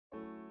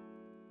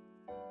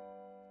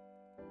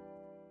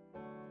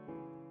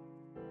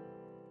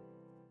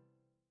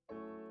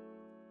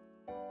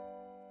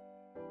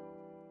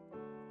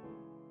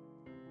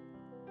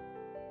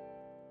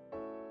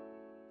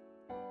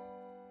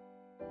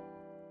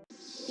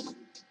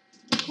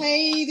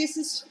Hey, this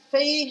is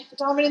Fee,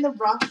 Diamond in the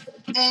Rough,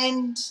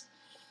 and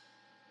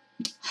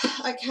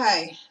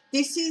okay,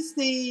 this is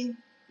the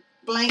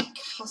blank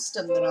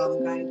custom that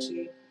I'm going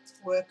to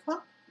work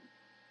on.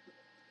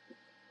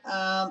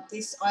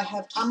 I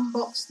have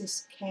unboxed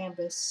this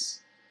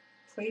canvas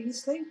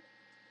previously,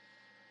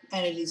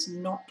 and it is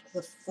not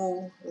the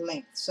full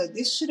length. So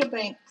this should have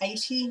been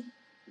 80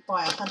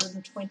 by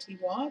 120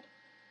 wide.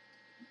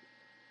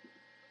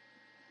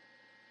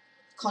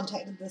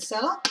 Contacted the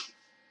seller.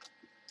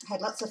 Had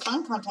lots of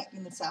fun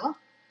contacting the seller.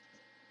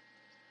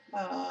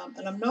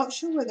 And I'm not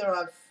sure whether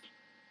I've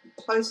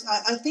posted,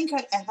 I think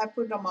I have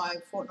put it on my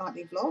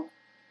fortnightly vlog.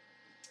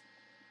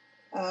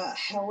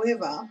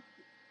 However,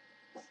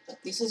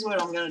 this is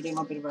where I'm going to do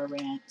my bit of a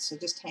rant, so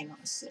just hang on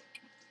a sec.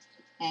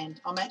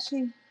 And I'm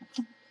actually,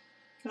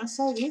 can I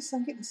say this?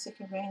 I'm getting sick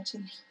of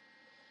ranting.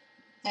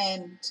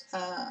 And,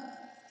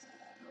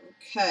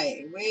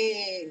 okay,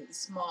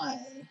 where's my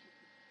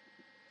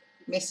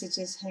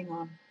messages? Hang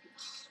on.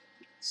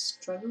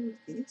 Struggle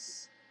with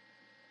this.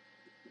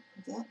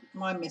 Is that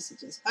my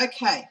messages?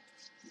 Okay.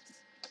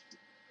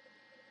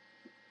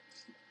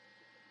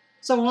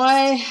 So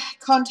I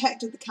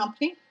contacted the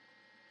company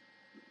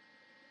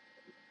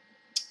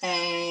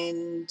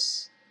and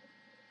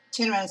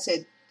turned around and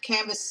said,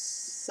 canvas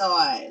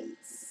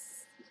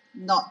size,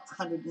 not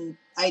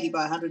 180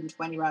 by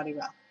 120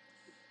 rah-de-rah.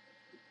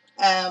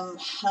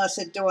 I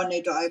said, do I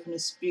need to open a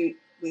dispute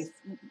with,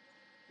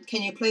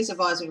 can you please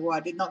advise me why I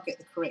did not get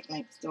the correct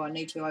length? Do I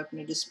need to open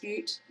a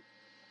dispute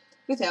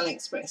with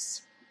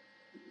AliExpress?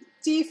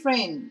 Dear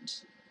friend,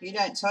 you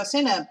don't. So I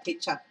sent a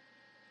picture,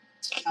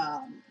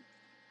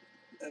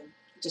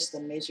 just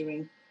the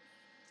measuring.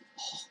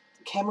 Oh,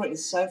 the camera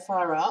is so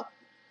far up,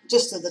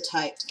 just to the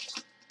tape.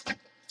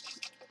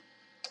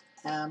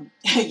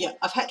 Yeah,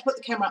 I've had to put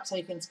the camera up so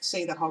you can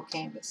see the whole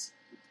canvas.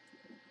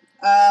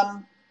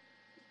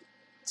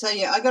 So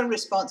yeah, I got a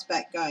response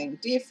back going,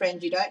 dear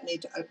friend, you don't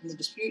need to open the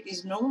dispute. It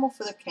is normal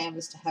for the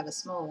canvas to have a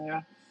small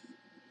error.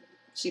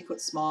 She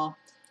put smile.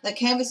 The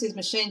canvas is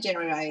machine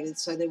generated,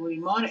 so there will be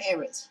minor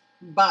errors,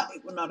 but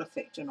it will not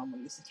affect your normal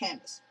use of the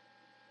canvas.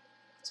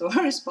 So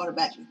I responded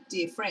back,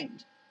 dear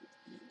friend,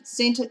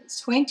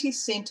 20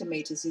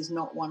 centimetres is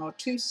not 1 or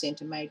 2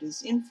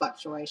 centimetres in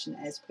fluctuation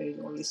as per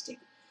your listing.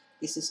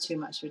 This is too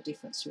much of a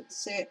difference to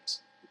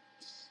accept.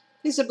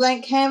 This is a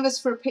blank canvas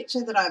for a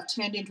picture that I've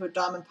turned into a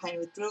diamond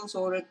painting with drills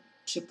ordered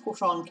to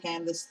put on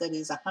canvas that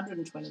is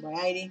 120 by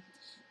 80.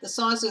 The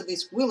size of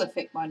this will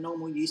affect my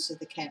normal use of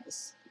the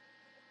canvas.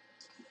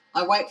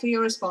 I wait for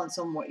your response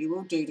on what you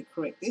will do to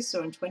correct this,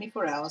 or in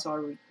 24 hours I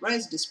will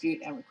raise a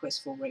dispute and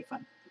request full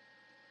refund.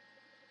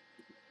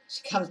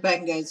 She comes back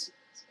and goes,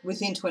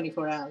 within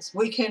 24 hours,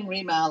 we can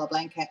remail a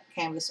blank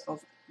canvas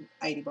of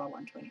 80 by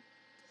 120.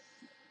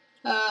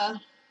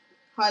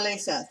 Hi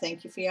Lisa,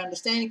 thank you for your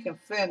understanding.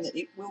 Confirm that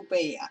it will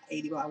be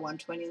 80 by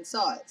 120 in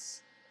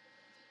size.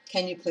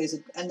 Can you please,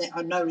 and there,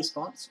 no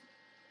response.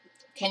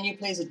 Can you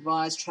please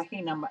advise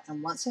tracking number,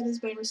 and once that has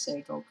been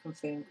received, I'll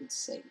confirm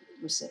goods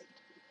received.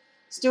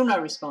 Still no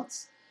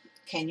response.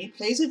 Can you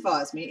please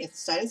advise me if the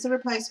status of the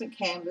replacement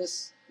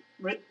canvas,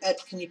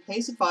 can you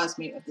please advise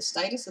me of the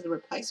status of the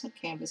replacement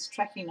canvas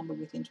tracking number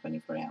within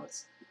 24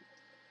 hours?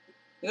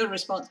 We got a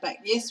response back,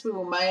 yes, we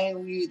will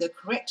mail you the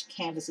correct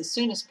canvas as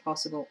soon as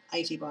possible,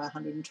 80 by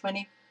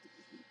 120.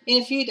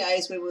 In a few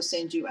days, we will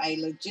send you a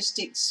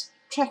logistics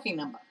tracking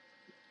number.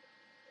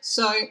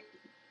 So,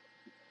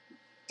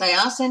 they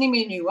are sending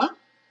me a new one.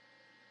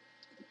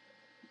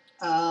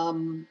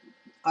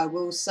 I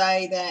will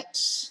say that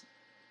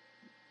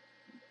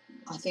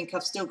I think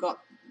I've still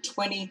got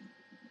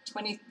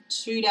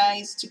 22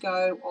 days to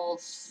go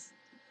of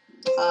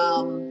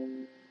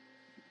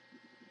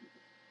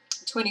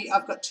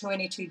I've got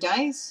 22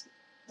 days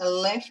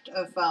left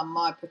of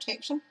my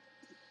protection.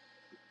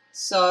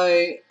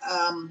 So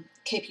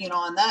keeping an eye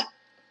on that.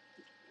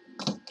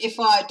 If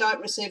I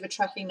don't receive a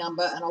tracking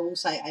number, and I will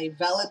say a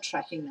valid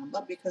tracking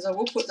number, because I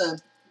will put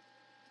the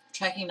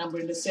tracking number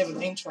into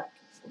 17 track.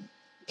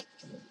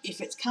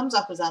 If it comes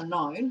up as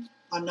unknown,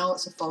 I know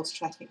it's a false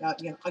tracking.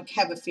 You know, I'll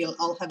have a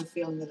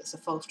feeling that it's a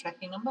false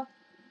tracking number.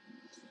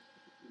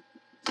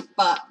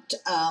 But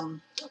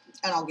and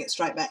I'll get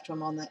straight back to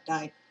them on that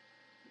day.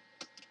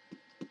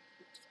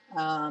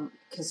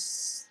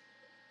 Because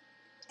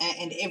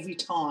and every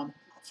time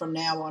from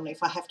now on,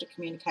 if I have to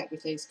communicate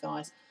with these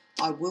guys,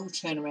 I will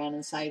turn around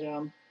and say to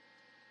them,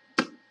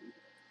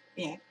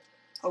 yeah,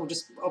 I'll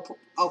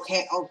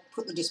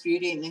put the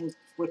dispute in and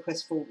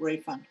request full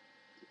refund.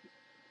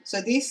 So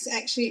this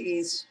actually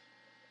is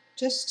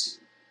just,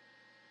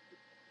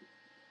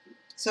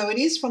 so it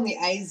is from the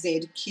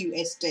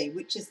AZQSD,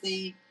 which is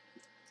the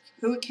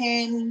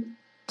Hurricane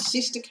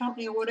sister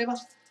company or whatever.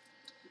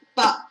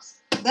 But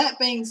that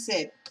being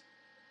said,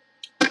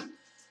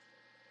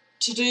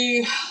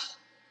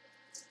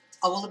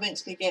 I will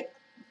eventually get,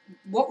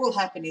 what will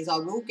happen is I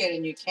will get a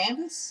new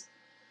canvas.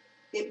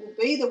 It will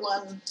be the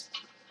one,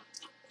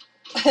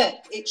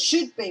 it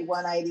should be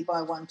 180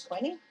 by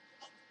 120.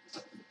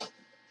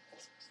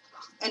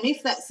 And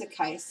if that's the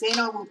case, then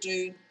I will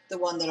do the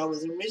one that I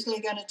was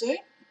originally going to do,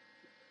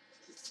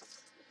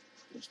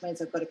 which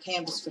means I've got a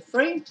canvas for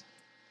free.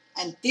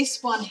 And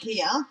this one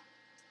here,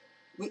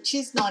 which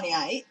is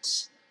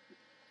 98,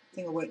 I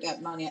think I worked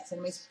out 98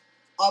 centimetres,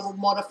 I will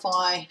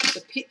modify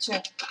the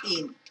picture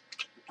in.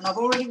 And I've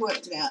already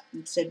worked it out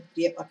and said,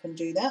 yep, I can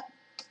do that.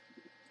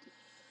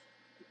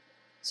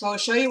 So I'll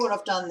show you what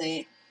I've done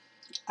there.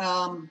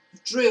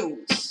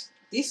 Drills.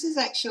 This is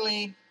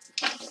actually,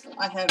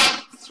 I have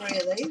 3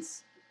 of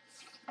these.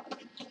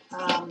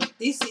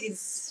 This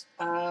is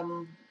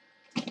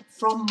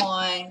from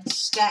my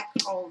stack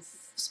of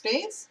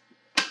spares.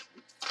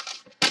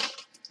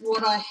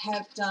 What I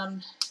have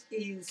done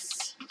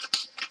is,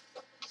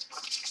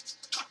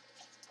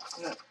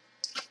 I'll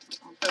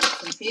go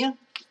from here.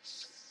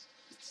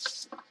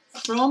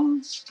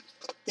 From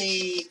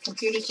the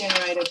computer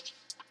generated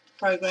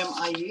program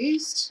I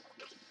used,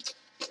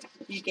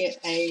 you get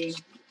a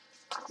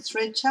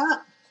thread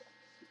chart.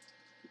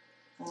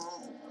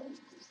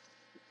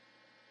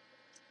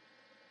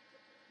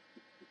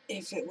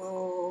 If it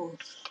will,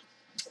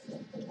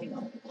 hang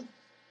on,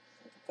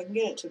 if I can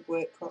get it to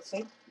work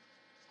properly.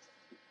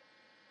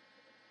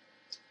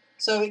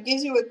 So it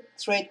gives you a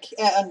thread,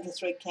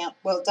 thread count.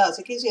 Well, it does.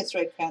 It gives you a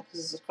thread count because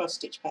it's a cross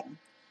stitch pattern.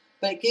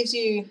 But it gives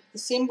you the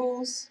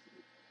symbols,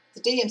 the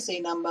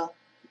DMC number,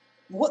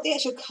 what the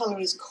actual colour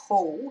is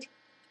called,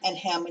 and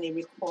how many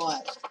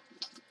required.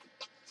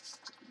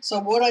 So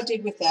what I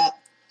did with that,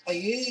 I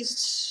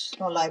used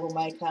my label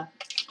maker.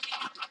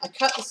 I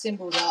cut the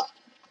symbols up,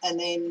 and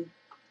then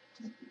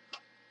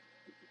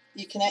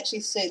you can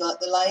actually see like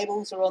the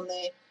labels are on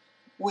there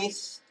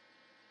with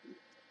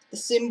the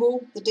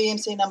symbol, the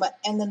DMC number,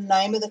 and the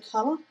name of the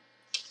colour.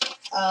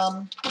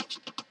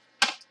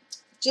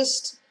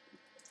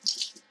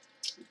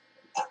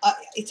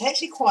 It's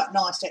actually quite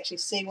nice to actually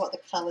see what the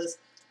colours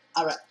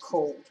are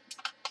called.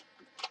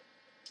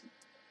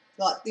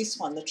 Like this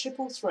one, the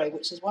 333,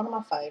 which is one of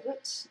my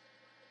favourites.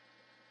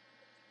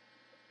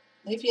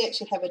 And if you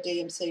actually have a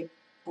DMC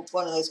book,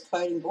 one of those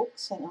coding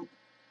books, hang on.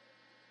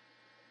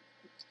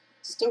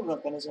 Still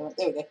not going to zoom it.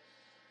 There we go.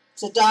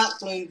 It's a dark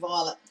blue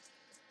violet.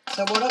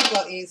 So what I've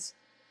got is,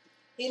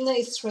 in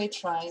these 3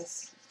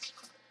 trays,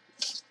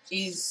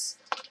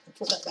 I'll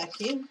put that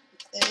back in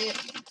there.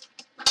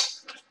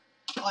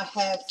 I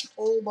have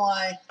all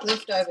my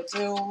leftover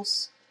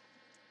drills,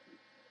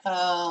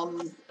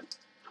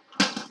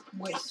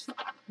 with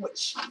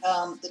which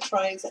the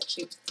trays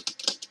actually,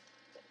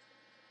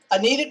 I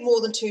needed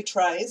more than 2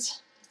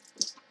 trays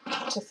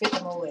to fit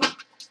them all in.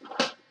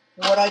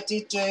 What I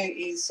did do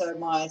is, so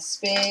my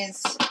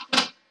spares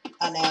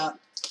are now,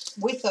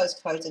 with those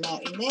codes, are now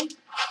in there.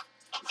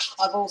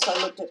 I've also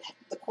looked at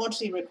the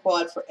quantity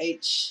required for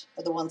each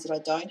of the ones that I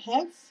don't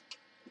have,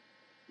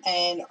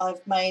 and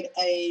I've made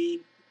a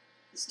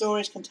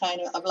storage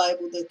container. I've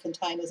labelled the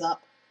containers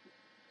up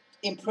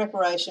in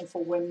preparation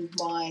for when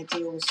my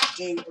drills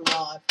do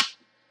arrive.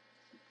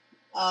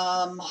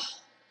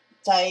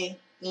 The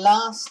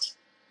last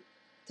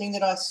thing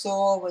that I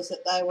saw was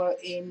that they were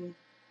in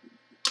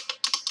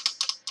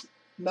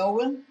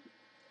Melbourne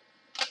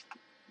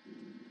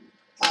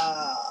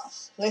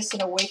less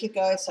than a week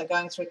ago, so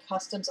going through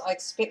customs. I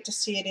expect to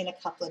see it in a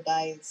couple of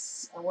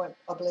days.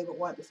 I believe it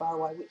won't be far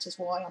away, which is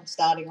why I'm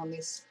starting on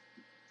this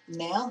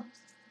now.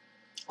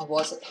 I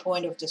was at the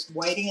point of just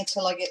waiting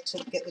until I get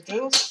the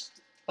drills,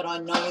 but I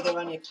know they're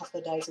only a couple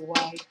of days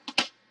away.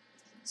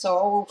 So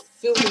I will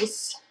fill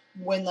this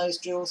when those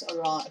drills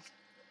arrive.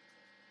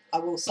 I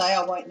will say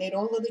I won't need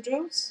all of the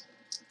drills.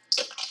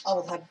 I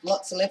will have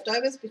lots of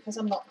leftovers because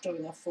I'm not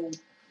doing a full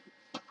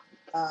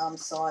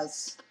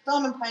size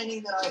diamond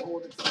painting that I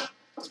ordered.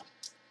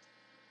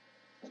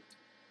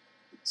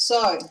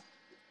 So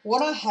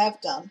what I have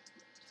done,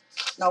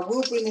 and I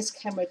will bring this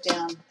camera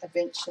down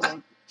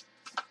eventually.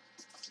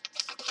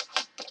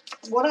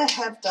 What I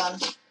have done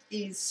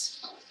is,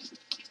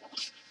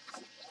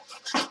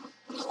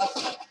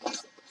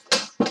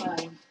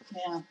 okay,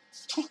 now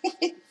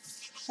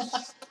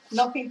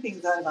knocking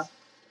things over.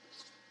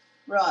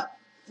 Right,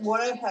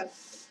 what I have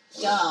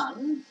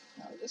done,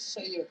 I'll just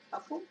show you a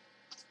couple.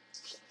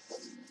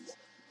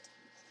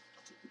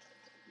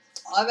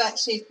 I've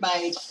actually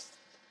made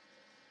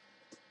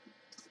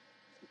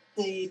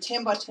the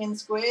 10 by 10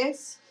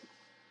 squares.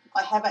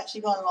 I have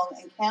actually gone along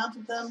and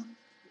counted them,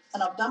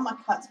 and I've done my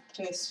cuts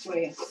per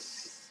square.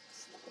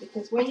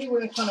 Because when you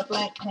work on a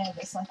blank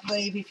canvas, I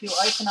believe if you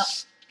open up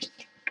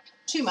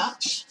too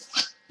much,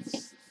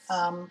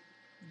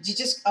 you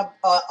just,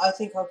 I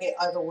think I'll get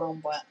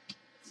overwhelmed by it.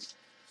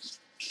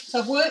 So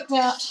I've worked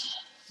out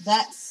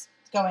that's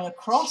going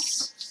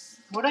across.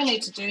 What I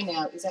need to do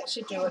now is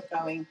actually do it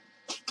going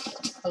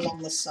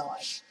along the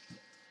side.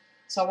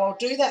 So I'll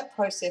do that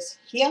process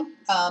here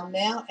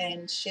now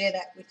and share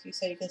that with you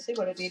so you can see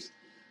what I did.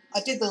 I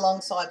did the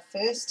long side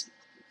first,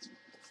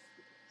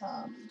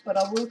 but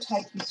I will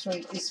take you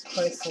through this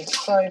process.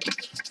 So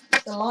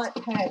the light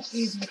pad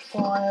is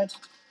required.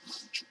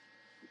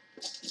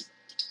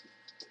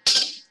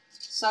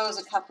 So is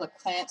a couple of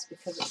clamps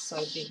because it's so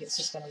big it's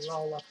just going to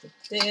roll off the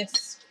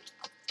desk.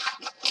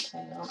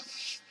 Hang on.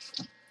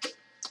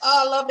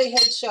 Oh, lovely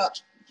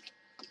headshot.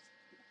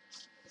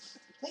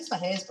 At least my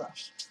hair's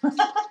brushed.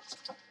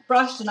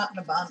 Brushed and up in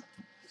a bun.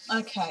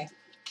 Okay.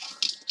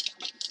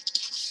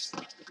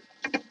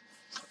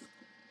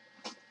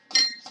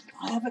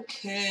 I have a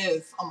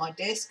curve on my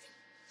desk,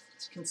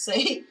 as you can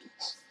see.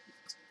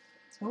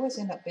 I always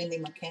end up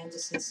bending my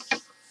canvases.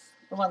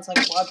 But once I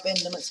bend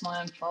them, it's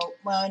my own fault.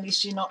 My own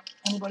issue, not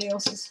anybody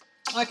else's.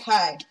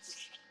 Okay.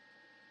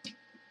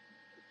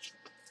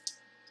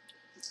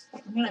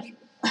 I'm gonna.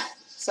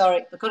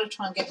 Sorry, I've got to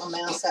try and get my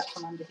mouse out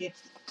from under here.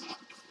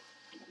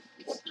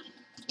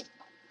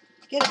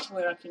 Get it to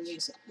where I can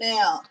use it.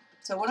 Now,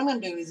 so what I'm going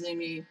to do is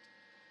zoom you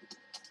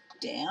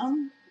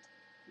down.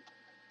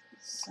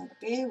 So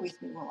bear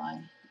with me while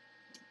I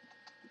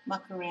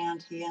muck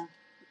around here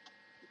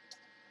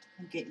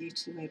and get you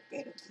to a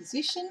better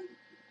position.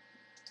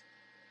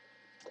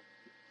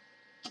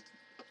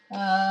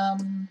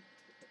 And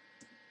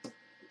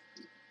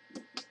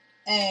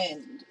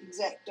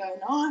X-Acto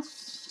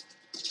knife.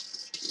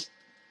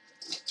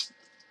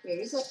 Where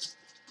is it?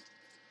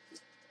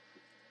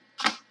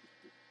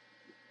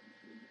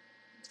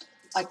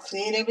 I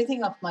cleared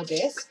everything off my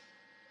desk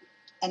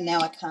and now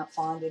I can't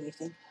find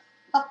anything.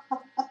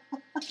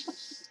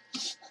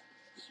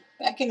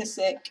 Back in a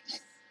sec.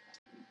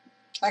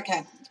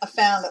 Okay, I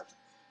found it.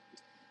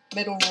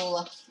 Metal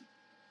ruler.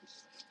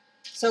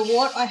 So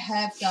what I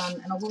have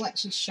done, and I will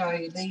actually show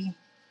you, the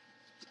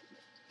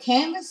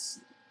canvas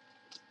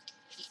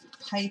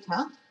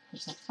paper,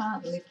 which I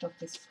can't lift off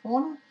this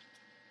corner.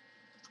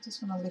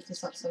 Just want to lift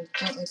this up so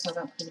gently so I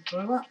don't pull the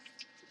glue up.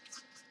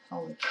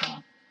 Holy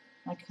cow.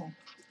 Okay.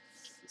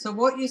 So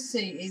what you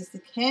see is the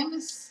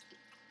canvas.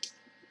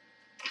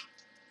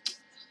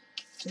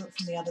 Do it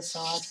from the other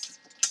side.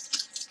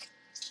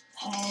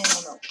 Hang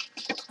on up.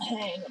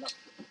 Hang on up.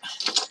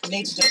 You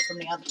need to do it from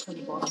the other, from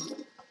the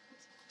bottom.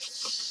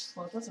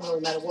 Well, it doesn't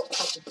really matter what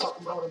the top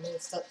and bottom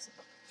is. That's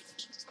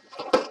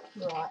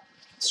right.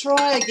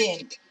 Try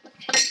again.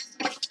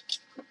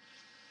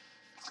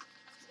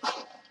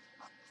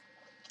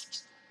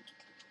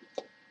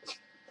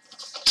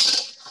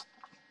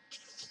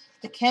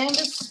 The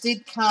canvas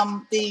did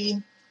come.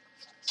 The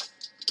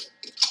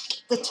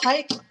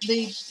tape,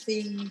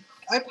 the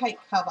opaque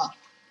cover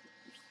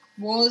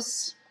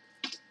was.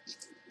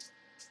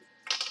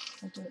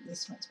 I'll do it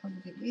this way. It's probably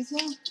a bit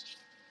easier.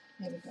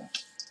 There we go.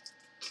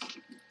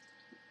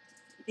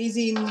 Is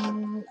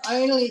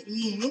only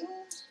in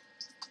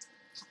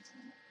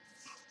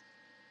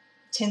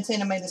 10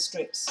 centimetre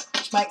strips,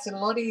 which makes it a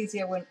lot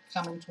easier when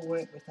coming to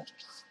work with it.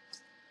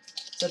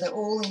 So they're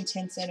all in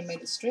 10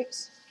 centimetre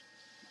strips.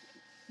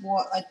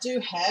 What I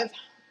do have,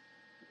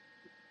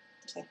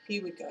 so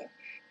here we go,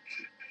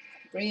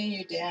 bringing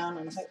you down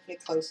and hopefully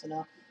close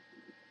enough.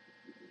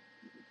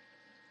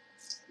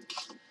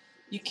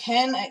 You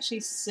can actually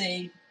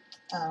see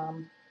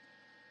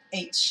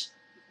each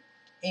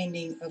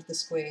ending of the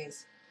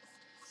squares.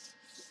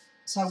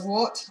 So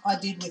what I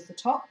did with the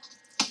top,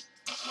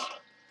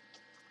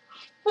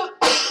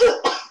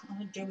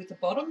 I do with the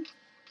bottom.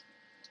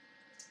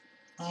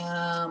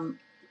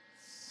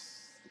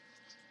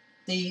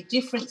 The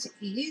difference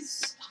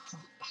is, I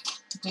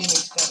do need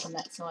to go from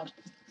that side.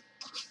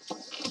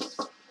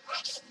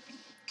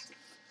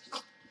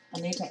 I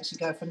need to actually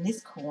go from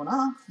this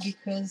corner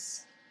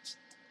because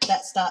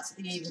that starts at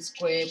the even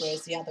square,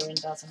 whereas the other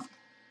end doesn't.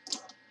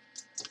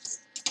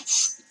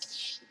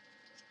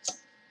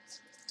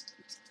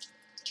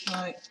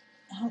 So,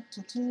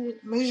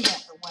 move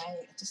out the way.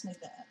 I just need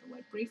that out the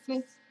way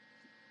briefly.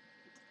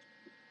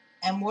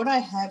 And what I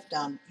have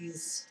done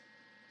is,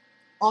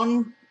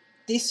 on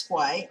this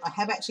way, I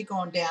have actually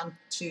gone down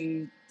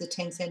to the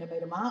 10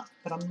 centimetre mark,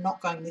 but I'm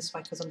not going this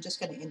way because I'm just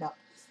going to end up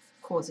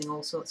causing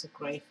all sorts of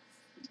grief.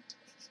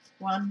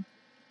 1,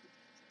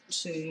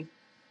 2,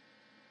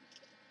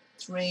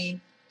 3,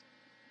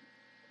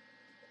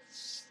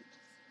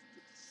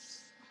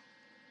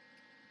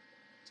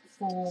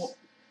 4,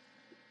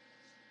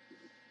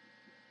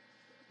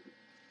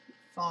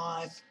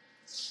 5.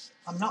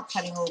 I'm not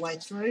cutting all the way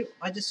through.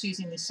 I'm just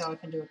using this so I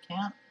can do a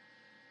count.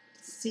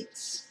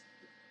 6,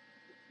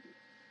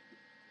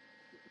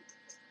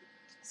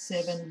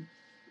 7,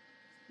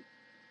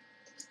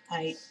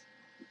 8,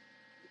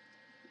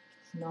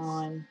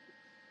 9,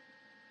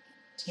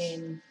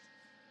 10,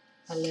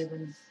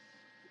 11,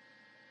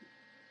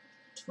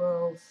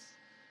 12.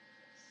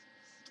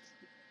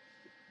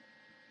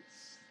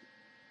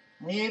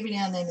 Every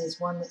now and then there's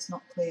one that's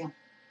not clear.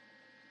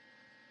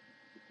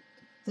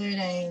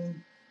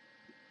 13,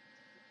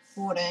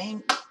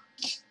 14.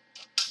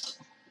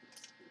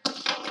 I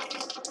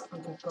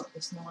think I've got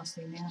this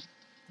nicely now,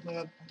 where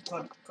I've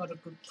got a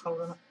good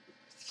hold on it.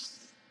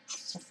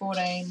 So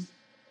 14,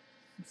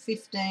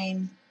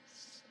 15,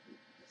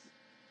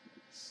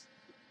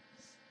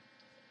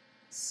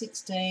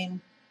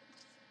 16.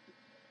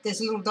 There's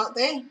a little dot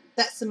there.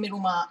 That's the middle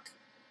mark.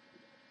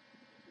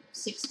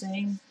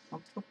 16.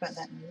 I'll talk about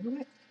that in a little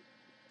bit.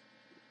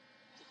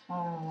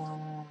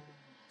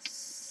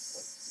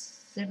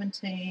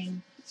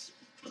 17,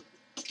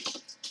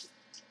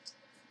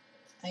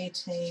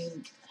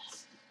 18,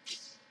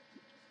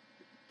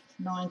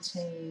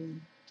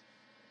 19,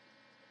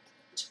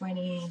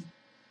 20,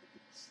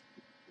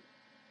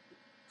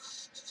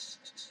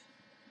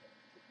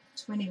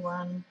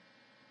 21,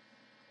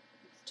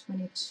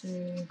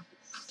 22,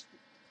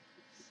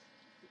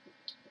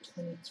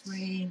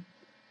 23,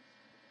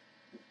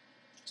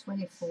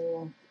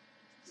 24,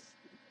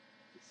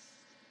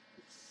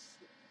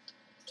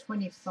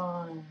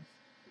 25,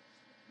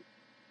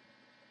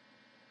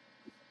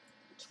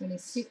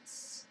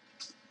 26,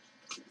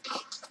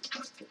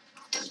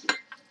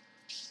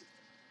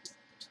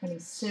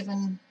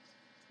 27,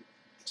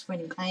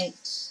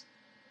 28,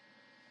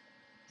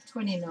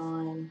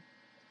 29,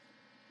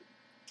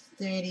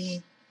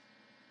 30,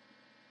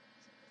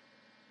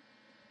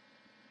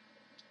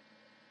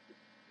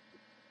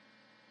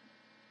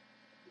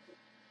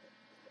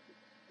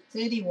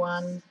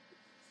 31,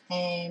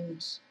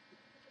 and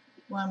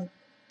 1,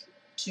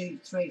 2,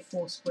 3,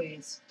 4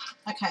 squares.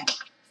 Okay,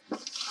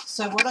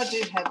 so what I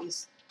do have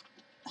is,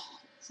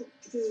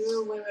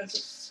 where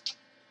is it?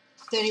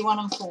 31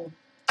 and 4.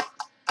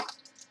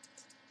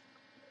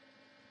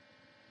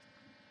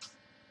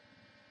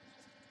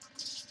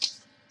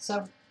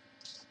 So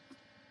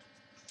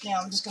now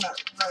I'm just going to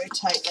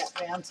rotate that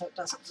round so it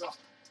doesn't drop.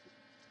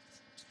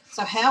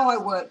 So how I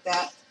work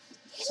that,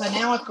 so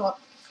now I've got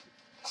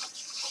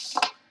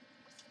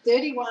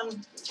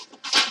 31,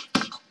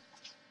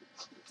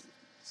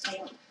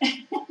 hang on.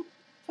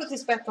 Put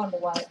this back on the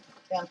way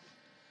down,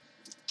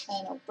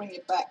 and I'll bring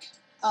it back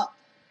up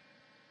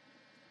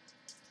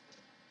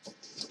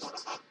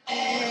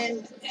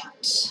and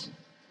out.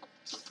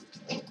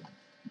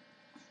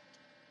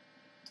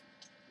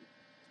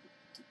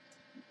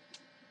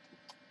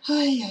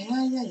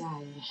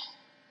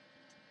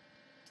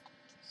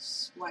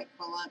 Just wait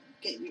while I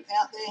get you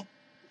out there.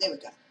 There we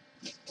go.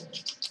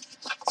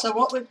 So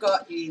what we've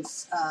got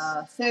is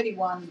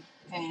 31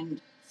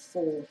 and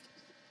 4.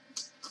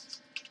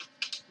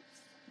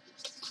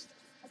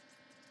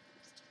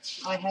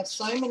 I have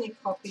so many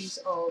copies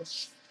of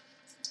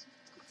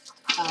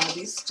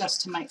this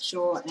just to make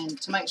sure, and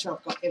to make sure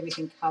I've got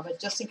everything covered,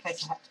 just in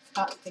case I have to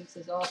cut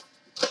pieces off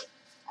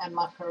and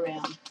muck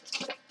around.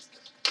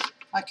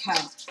 Okay,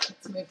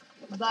 let's move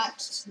that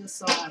to the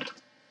side.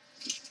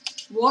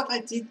 What I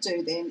did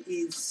do then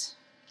is,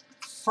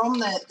 from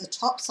the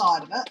top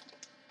side of it,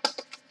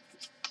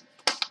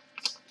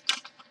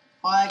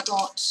 I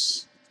got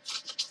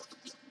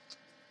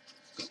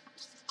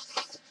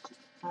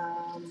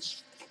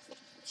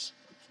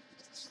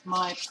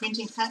my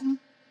printing pattern,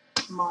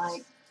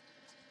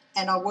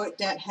 and I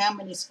worked out how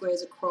many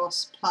squares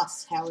across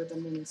plus however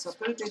many. So I've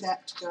got to do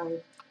that to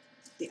go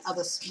the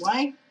other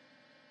way.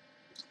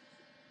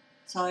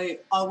 So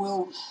I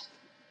will,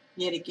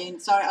 yet again,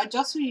 sorry, I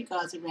just saw you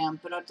guys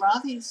around, but I'd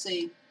rather you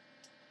see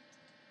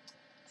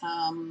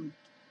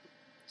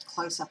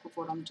close-up of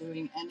what I'm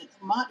doing, and it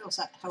might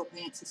also help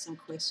answer some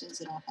questions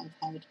that I have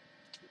had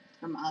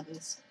from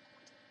others.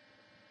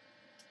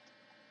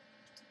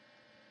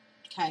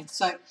 Okay,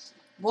 so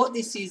what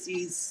this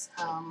is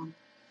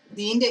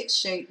the index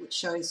sheet, which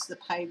shows the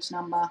page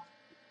number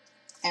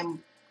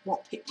and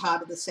what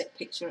part of the set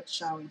picture it's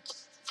showing.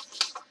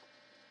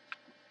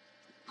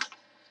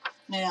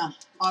 Now,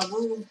 I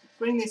will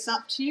bring this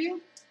up to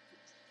you.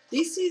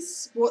 This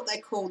is what they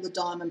call the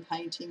diamond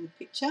painting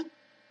picture,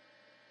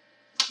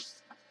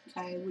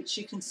 okay, which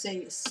you can see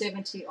is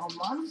 70 on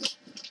 1.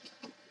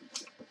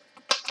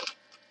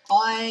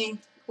 I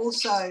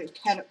also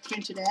had it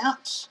printed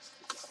out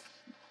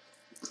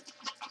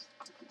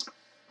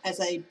as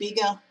a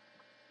bigger,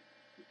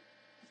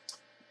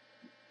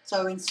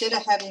 so instead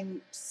of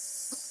having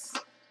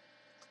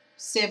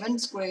 7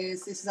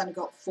 squares, this has only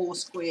got 4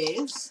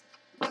 squares.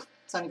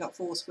 It's only got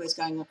 4 squares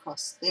going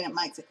across. Then it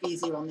makes it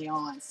easier on the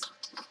eyes.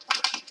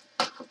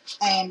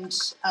 And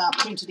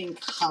printed in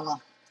colour.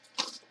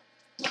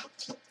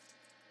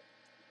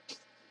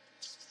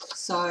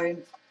 So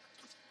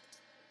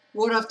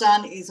what I've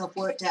done is I've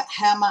worked out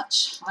how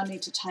much I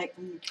need to take.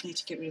 I need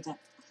to get rid of that.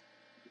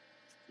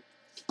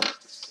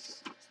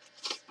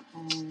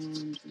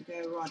 And we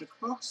go right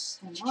across.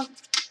 Hang on.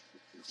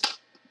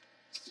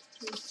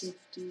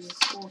 350,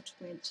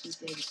 420,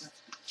 there we go.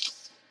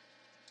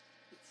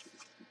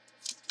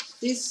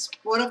 This,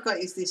 what I've got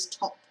is this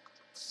top.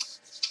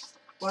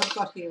 What I've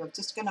got here, I'm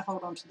just going to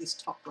hold on to this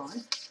top row.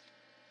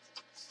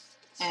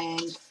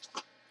 And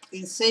you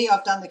can see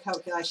I've done the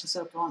calculation,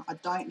 so I've gone, I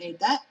don't need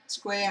that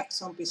square,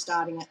 so I'll be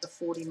starting at the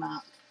 40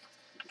 mark.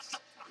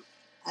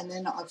 And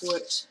then I've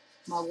worked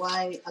my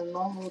way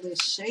along all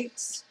these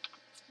sheets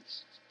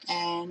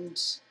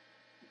and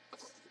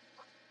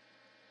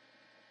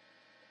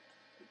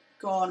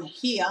gone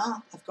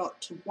here. I've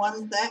got to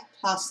 1 that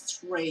plus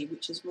 3,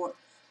 which is what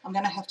I'm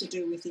going to have to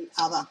do with the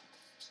other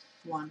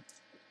one.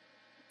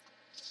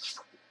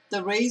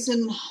 The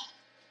reason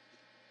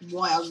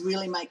why I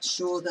really make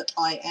sure that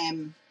I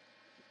am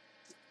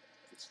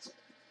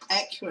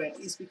accurate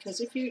is because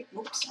if you,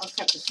 whoops, I've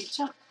got the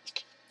picture.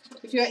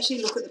 If you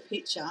actually look at the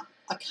picture,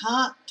 I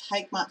can't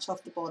take much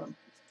off the bottom.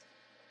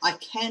 I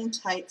can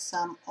take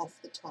some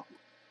off the top.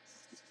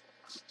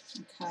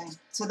 Okay,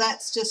 so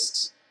that's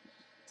just,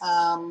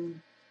 I've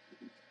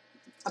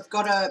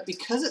got to,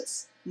 because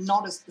it's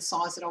not as the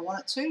size that I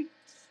want it to,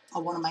 I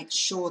want to make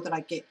sure that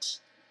I get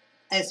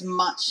as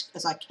much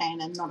as I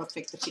can and not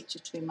affect the picture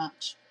too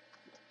much.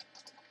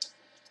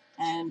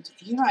 And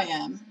here I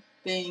am,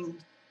 being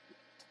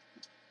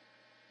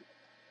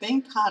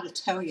part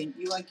Italian,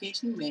 you are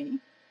getting me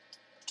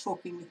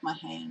talking with my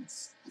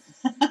hands.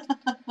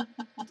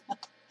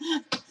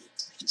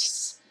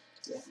 Just,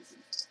 yeah.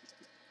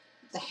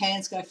 The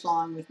hands go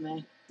flying with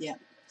me. Yeah.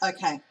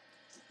 Okay.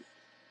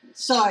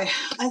 So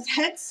I've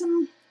had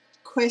some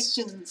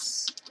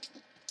questions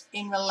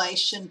in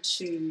relation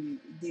to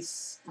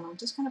this, and I'm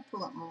just going to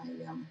pull up my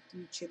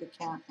YouTube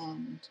account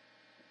and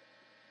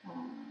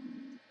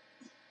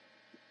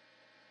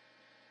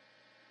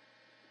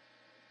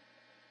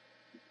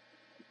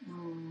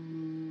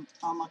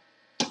oh my,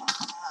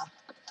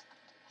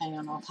 hang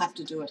on, I'll have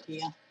to do it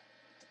here.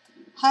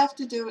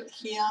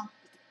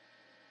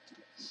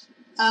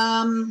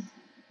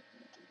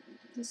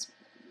 Just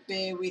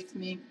bear with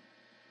me.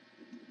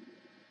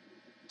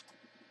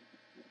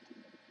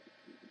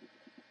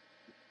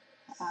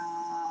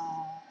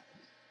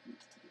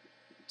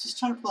 Just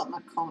trying to pull up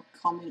my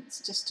comments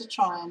just to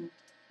try and...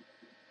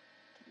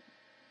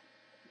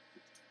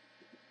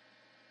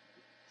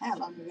 How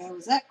long ago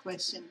was that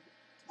question?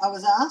 I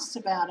was asked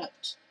about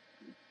it.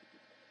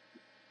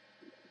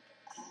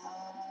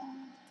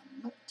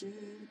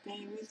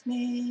 Bear with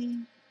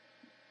me.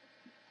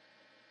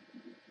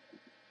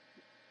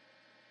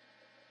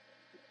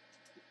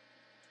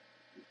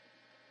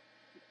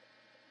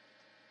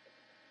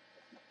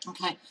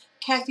 Okay,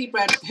 Kathy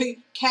Brad,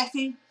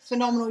 Kathy,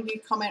 phenomenal. You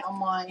comment on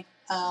my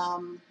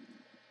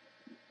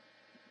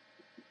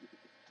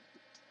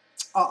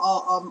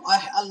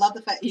I love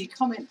the fact you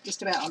comment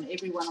just about on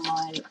every one of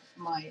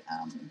my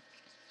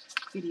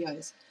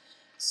videos.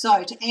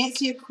 So to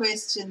answer your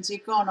questions,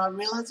 you've gone, I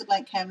realise the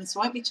blank canvas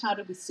won't be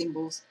charted with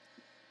symbols,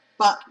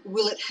 but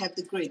will it have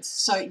the grids?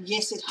 So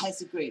yes, it has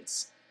the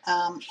grids.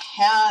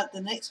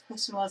 The next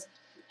question was,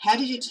 how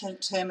did you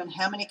determine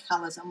how many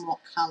colours and what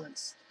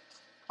colours?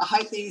 I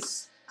hope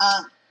these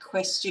aren't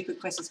stupid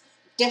questions.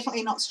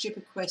 Definitely not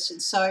stupid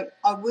questions. So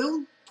I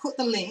will put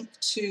the link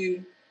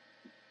to,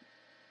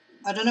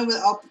 I don't know whether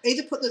I'll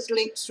either put this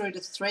link through to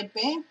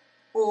Threadbare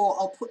or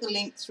I'll put the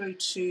link through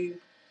to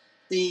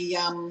the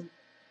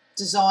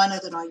designer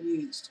that I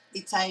used.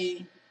 It's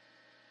a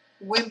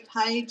web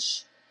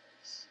page,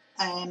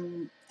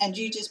 and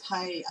you just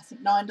pay, I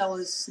think,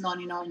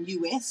 $9.99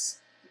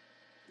 US,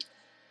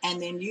 and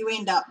then you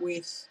end up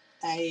with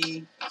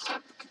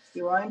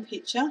your own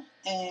picture.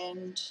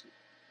 And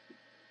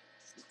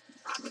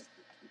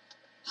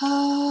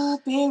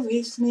bear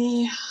with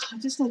me, I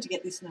just need to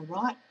get this in the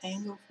right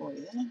angle for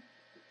you.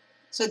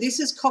 So this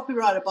is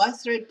copyrighted by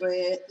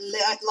Threadbare,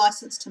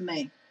 licensed to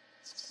me.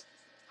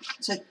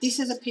 So this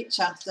is a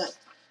picture that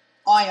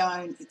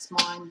I own, it's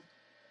mine.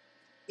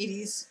 It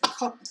is,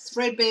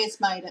 Threadbare's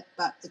made it,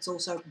 but it's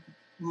also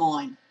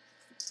mine.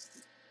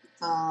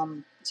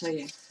 So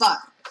yeah, but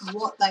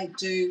what they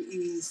do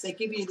is they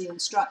give you the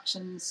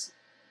instructions,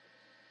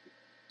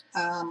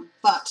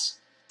 but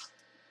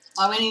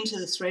I went into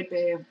the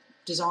Threadbare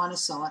designer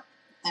site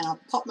and I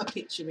popped my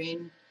picture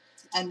in,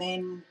 and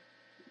then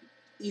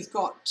you've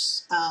got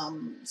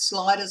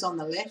sliders on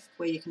the left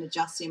where you can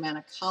adjust the amount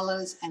of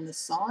colours and the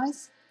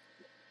size.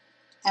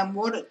 And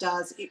what it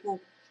does, it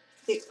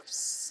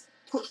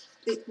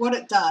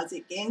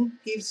again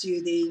gives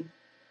you the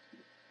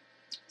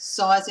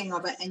sizing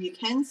of it, and you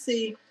can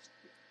see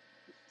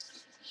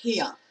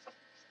here.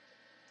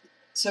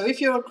 So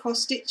if you're a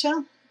cross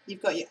stitcher,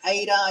 you've got your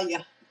Aida,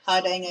 your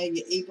Hardanger,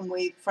 your even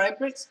weave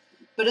fabrics,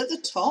 but at the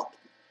top,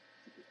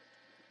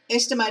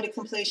 estimated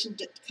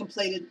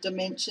completed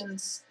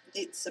dimensions,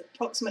 it's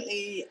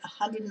approximately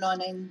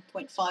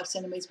 119.5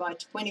 centimetres by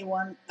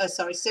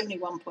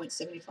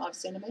 71.75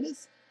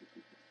 centimetres.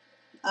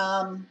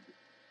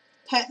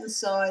 Pattern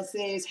size,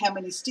 there's how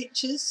many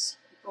stitches,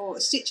 or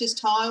stitches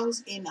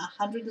tiles in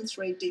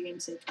 103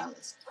 DMC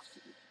colours.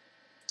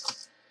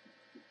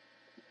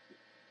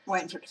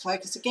 Waiting for it to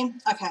focus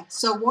again. Okay,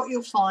 so what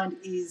you'll find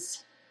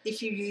is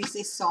if you use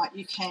this site,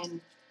 you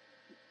can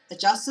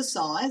adjust the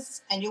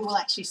size, and you will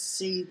actually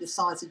see the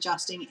size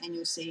adjusting, and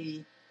you'll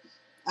see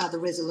the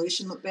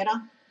resolution look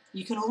better.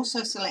 You can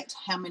also select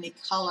how many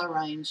colour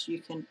range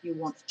you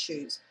want to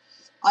choose.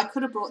 I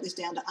could have brought this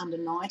down to under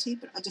 90,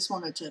 but I just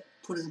wanted to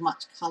put as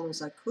much colour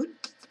as I could.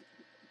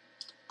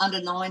 Under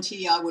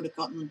 90, I would have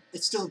gotten,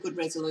 it's still a good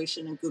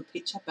resolution and good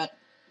picture, but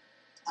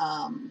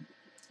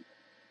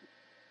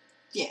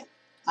yeah,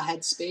 I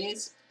had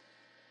spares.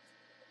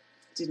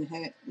 Didn't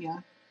hurt, you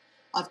know.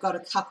 I've got a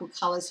couple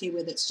colours here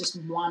where it's just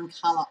one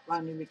colour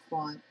only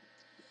required.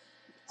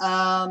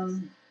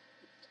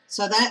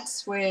 So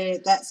that's where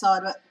that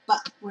side of it.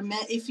 But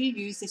remember, if you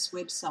use this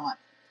website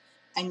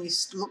and you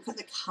look at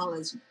the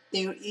colours,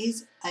 there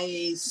is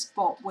a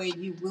spot where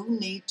you will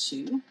need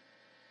to,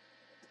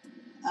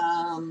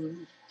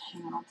 hang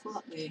on, I'll pull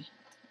up there.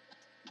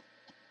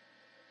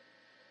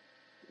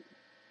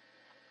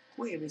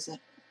 Where is it?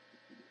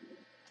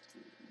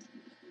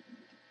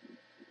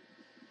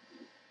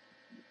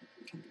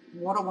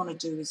 what I want to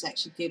do is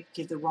actually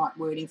give the right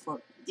wording for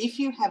it. If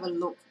you have a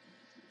look,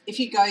 if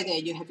you go there,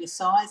 you have your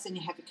size, then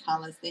you have your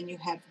colours, then you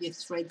have your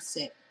thread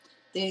set.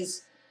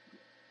 There's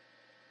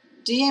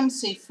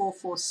DMC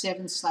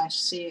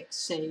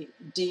 447/CXC,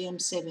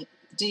 DMC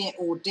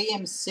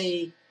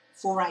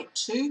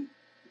 482,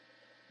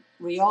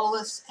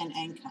 Riolis and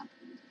Anchor.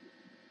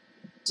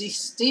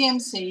 This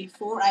DMC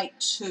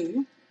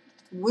 482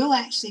 will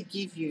actually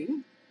give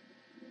you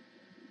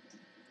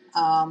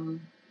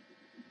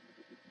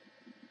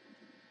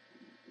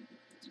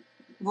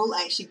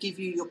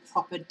your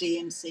proper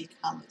DMC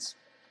colours.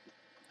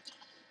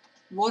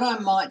 What I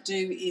might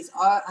do is,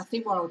 I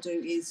think what I'll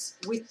do is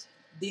with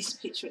this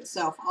picture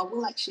itself, I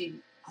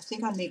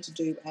think I need to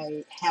do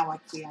a how I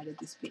created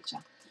this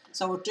picture.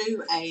 So I'll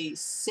do a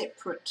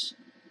separate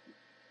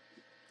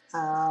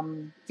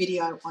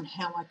video on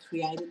how I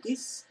created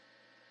this,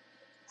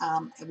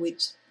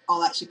 which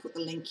I'll actually put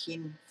the link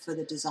in for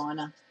the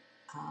designer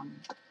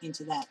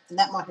into that, and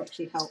that might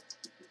actually help.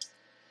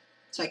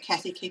 So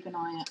Kathy, keep an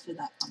eye out for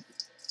that one.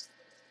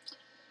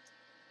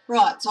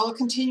 Right, so I'll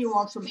continue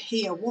on from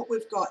here. What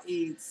we've got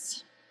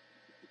is,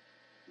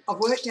 I've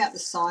worked out the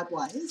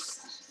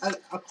sideways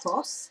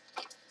across.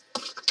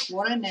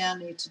 What I now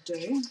need to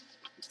do,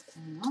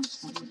 hang on,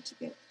 I need to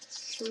get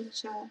through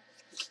chart.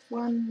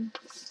 1,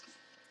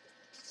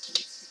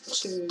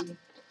 2,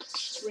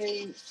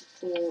 3,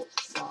 4,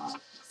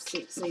 5,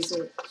 6.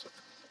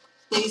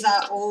 These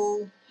are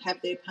all have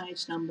their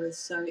page numbers,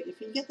 so if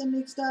you get them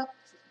mixed up,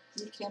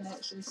 you can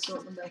actually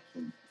sort them back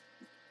in.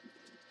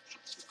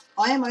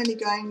 I am only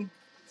going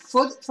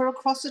for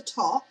across the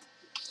top.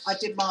 I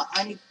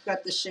only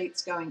grabbed the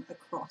sheets going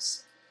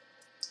across.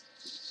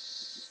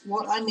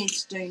 What I need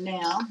to do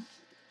now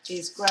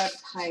is grab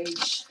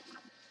page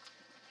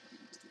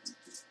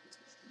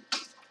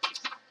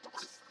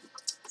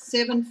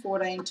 7,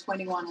 14,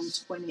 21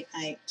 and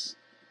 28.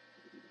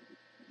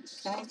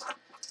 Okay.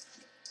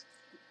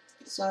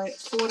 So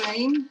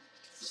 14,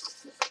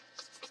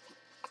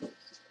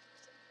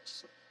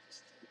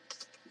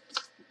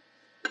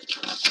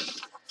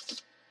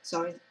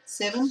 sorry,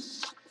 7.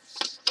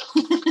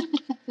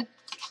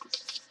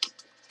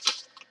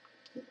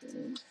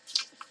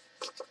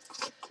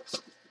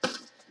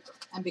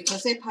 And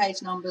because they're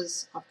page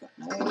numbers, I've got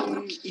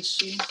no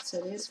issue.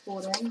 So there's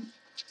 14.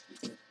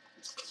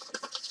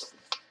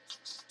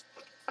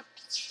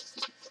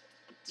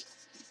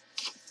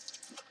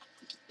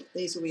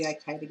 These will be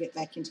okay to get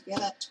back in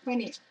together.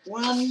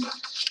 21.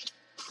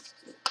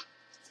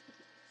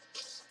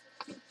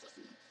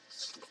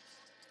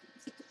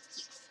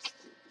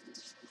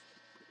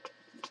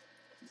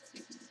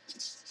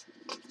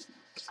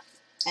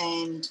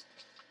 And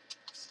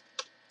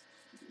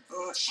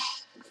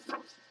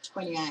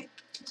 28.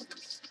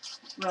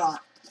 Right.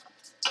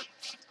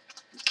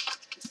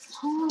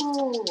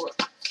 Oh.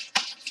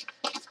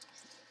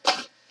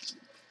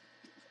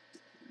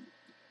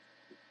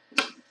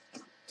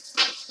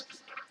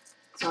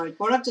 Sorry,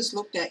 what I've just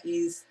looked at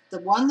is the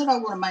one that I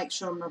want to make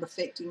sure I'm not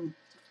affecting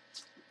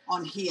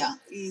on here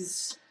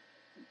is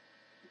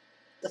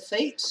the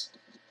feet.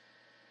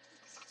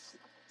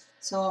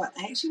 So I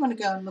actually want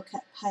to go and look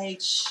at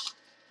page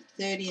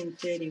 30 and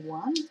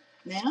 31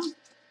 now.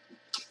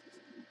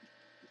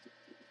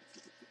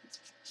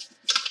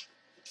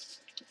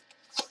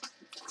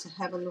 To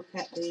have a look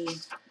at the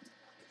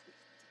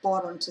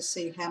bottom to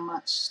see how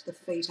much the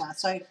feet are.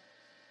 So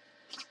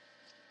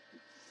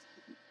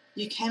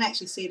you can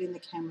actually see it in the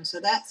camera. So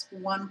that's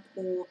one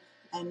paw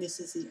and this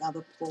is the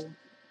other paw.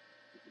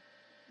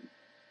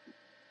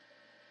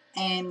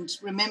 And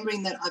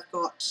remembering that I've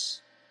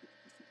got,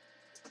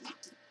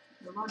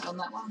 I wrote on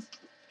that one.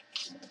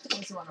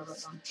 Here's the one I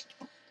wrote on.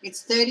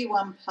 It's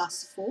 31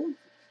 plus 4.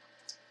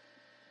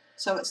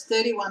 So it's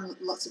 31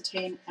 lots of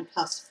 10 and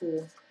plus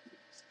 4.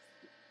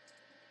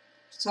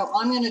 So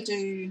I'm going to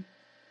do,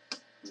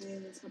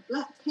 where's my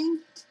black pen?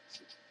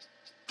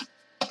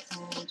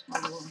 And my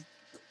one.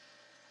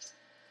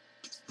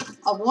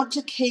 I want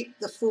to keep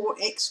the 4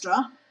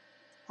 extra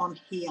on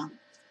here.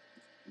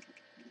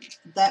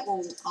 That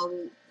will, I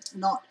will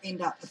not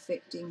end up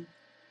affecting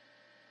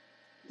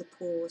the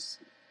paws.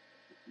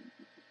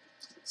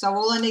 So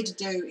all I need to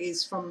do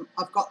is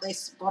I've got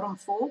this bottom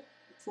 4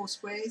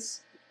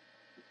 squares,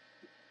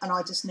 and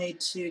I just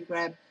need to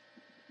grab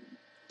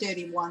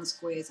 31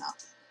 squares up.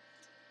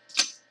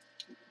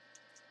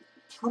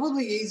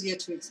 Probably easier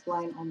to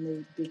explain on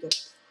the bigger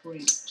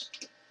print.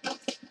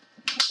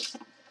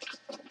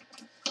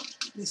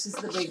 This is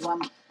the big one.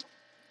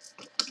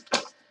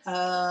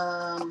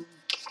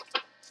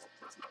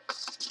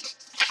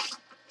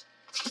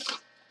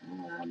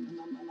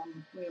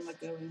 Where am I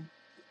going?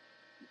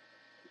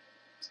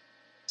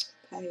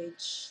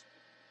 Page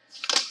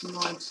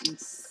 90.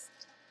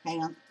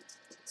 Hang on.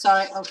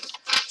 Sorry, I'll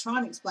try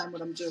and explain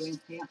what I'm doing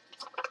here.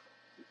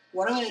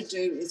 What I'm going to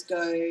do is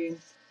go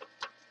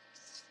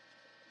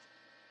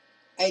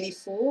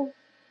 84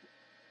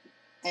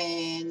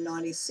 and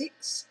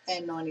 96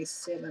 and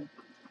 97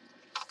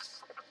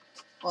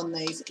 on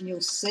these, and you'll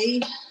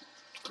see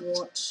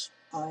what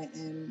I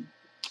am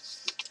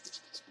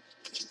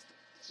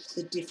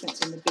the difference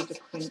in the bigger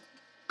print.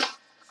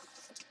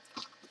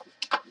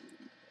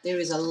 There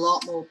is a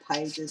lot more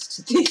pages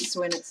to this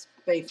when it's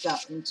beefed up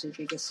into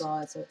bigger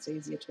size, so it's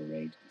easier to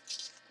read.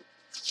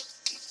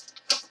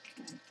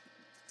 Okay.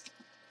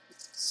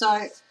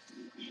 So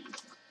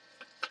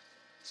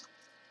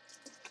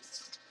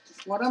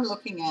what I'm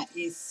looking at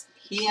is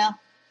here,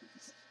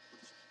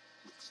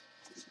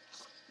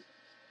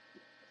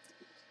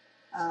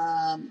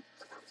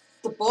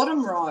 the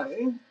bottom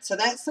row, so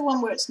that's the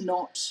one where it's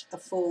not a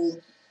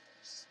full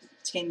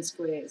 10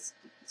 squares.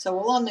 So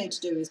all I'll need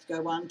to do is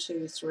go 1,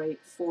 2, 3,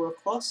 4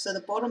 across. So the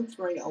bottom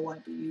 3 I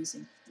won't be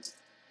using.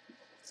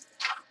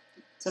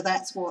 So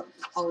that's what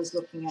I was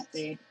looking at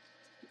there.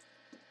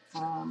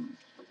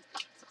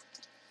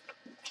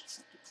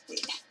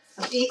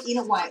 In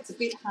a way, it's a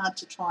bit hard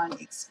to try and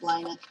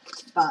explain it,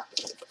 but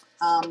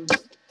I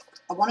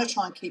want to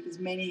try and keep as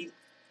many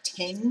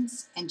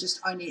 10s and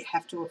just only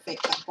have to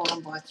affect that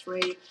bottom by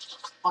 3.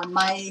 I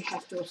may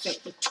have to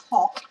affect the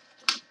top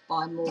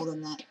by more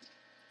than that.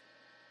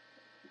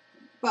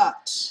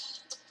 But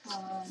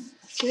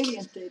 30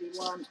 and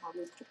 31 I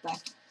will put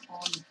back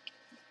on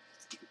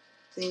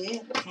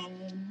there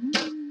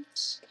and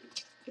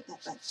put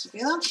that back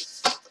together.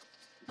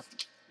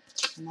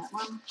 And that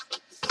one.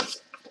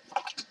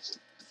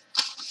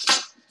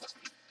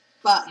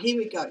 But here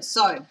we go.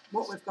 So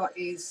what we've got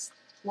is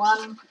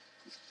 1,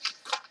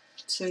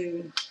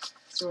 2,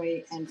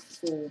 3 and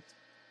 4.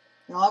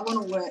 Now I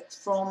want to work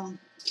from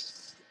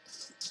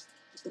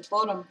the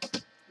bottom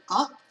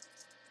up.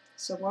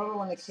 So what I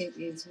want to keep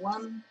is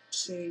 1,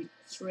 2,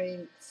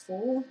 3,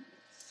 4,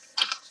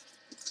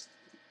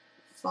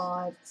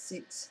 5,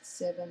 6,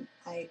 7,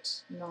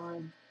 8,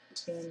 9,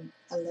 10,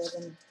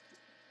 11,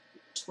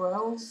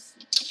 12,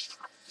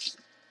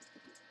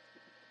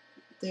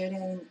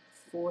 13,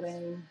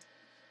 14,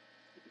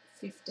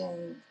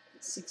 15,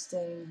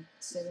 16,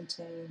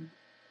 17,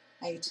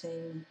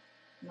 18,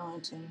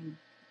 19,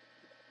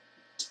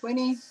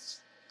 20,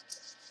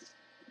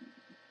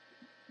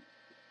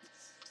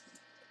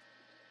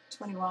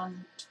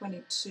 21,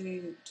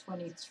 22,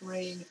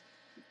 23,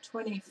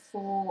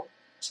 24,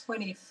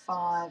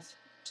 25,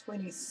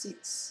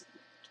 26,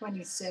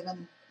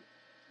 27,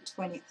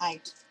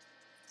 28.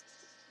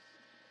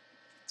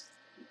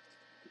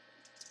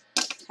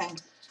 Okay,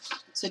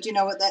 so do you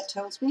know what that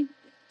tells me?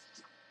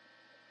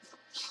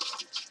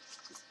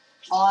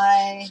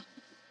 I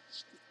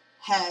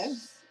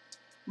have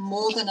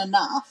more than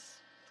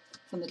enough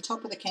from the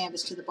top of the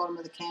canvas to the bottom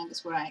of the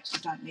canvas where I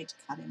actually don't need to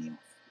cut any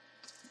off.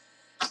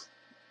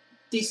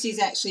 This is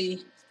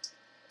actually,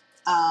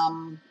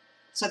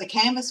 so the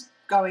canvas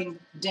going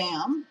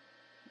down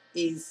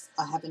is,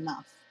 I have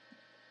enough.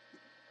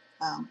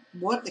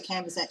 What the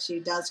canvas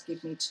actually does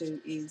give me to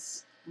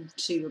is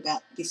to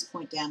about this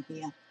point down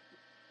here.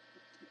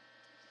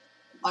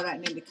 I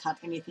don't need to cut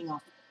anything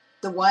off.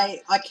 The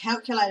way I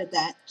calculated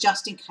that,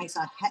 just in case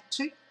I had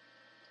to,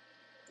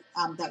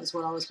 that was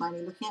what I was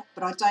mainly looking at,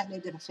 but I don't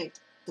need to affect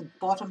the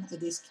bottom of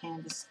this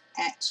canvas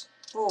at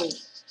all.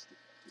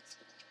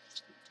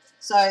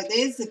 So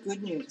there's the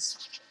good news.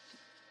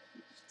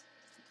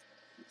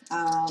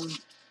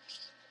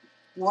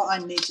 What I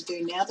need to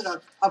do now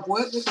that I've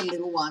worked with the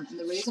little one, and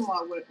the reason why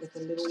I work with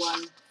the little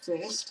one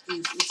first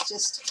is it's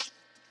just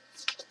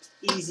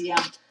easier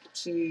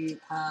to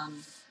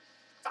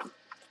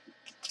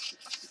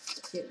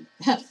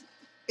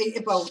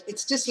well,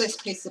 it's just less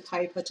pieces of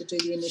paper to do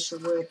the initial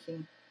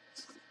working.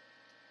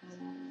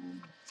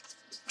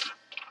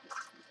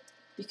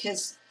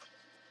 Because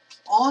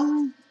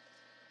on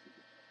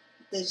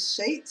the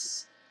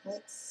sheets,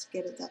 let's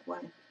get it that way.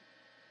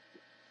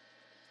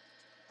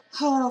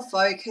 Oh,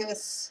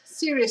 focus.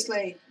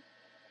 Seriously.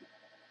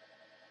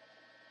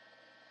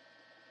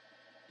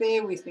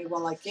 Bear with me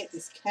while I get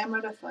this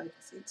camera to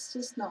focus. It's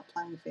just not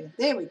playing fair.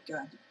 There we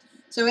go.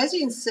 So as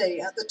you can see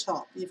at the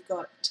top, you've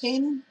got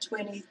 10,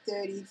 20,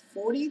 30,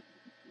 40,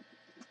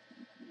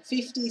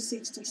 50,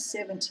 60,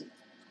 70.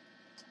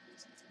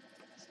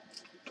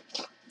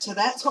 So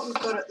that's what we've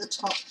got at the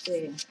top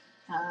there.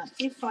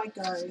 If I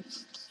go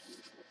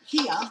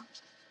here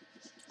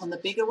on the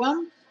bigger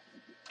one,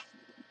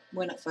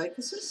 when it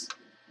focuses,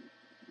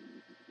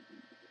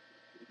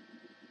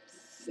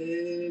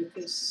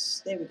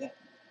 focus, there we go.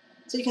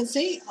 So you can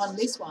see on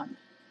this one,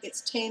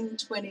 it's 10,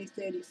 20,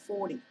 30,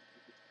 40.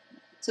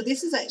 So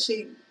this is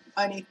actually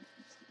only,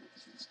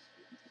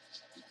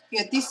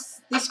 yeah,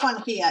 this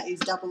one here is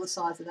double the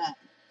size of that.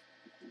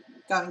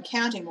 Going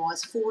counting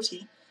wise,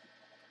 40.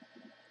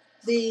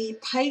 The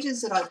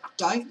pages that I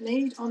don't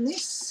need on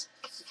this,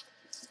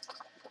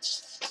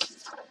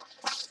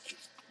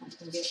 I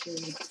can get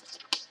there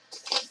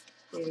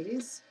it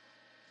is.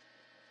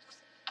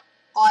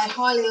 I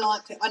highly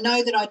like it. I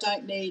know that I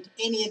don't need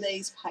any of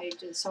these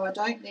pages, so I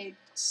don't need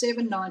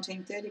 7,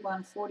 19,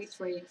 31,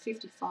 43,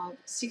 55,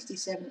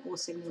 67 or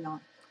 79.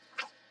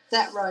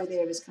 That row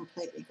there is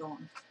completely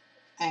gone.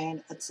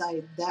 And I'd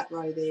say that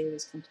row there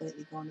is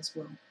completely gone as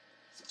well.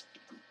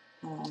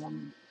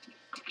 I'm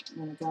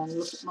going to go and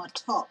look at my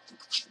top.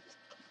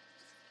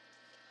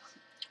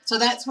 So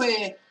that's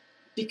where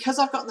because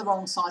I've got the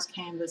wrong size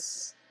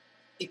canvas,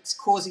 it's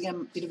causing a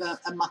bit of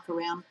a muck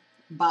around,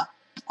 but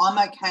I'm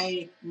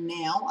okay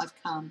now. I've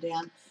calmed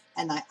down,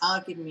 and they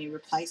are giving me a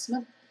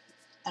replacement,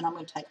 and I'm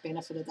going to take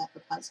benefit of that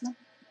replacement.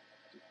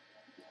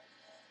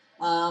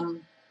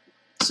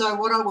 So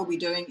what I will be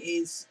doing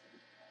is,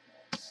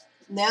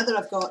 now that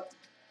I've got,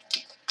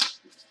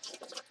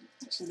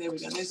 actually there we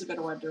go, there's a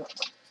better way to do it.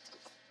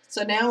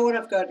 So now what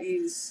I've got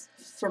is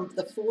from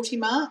the 40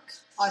 mark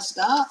I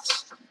start.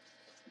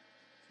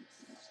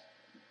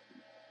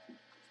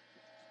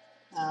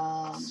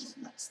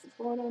 That's the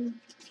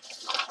bottom.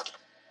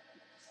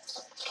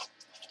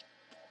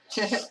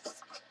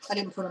 I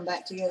didn't put them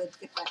back together,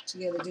 get back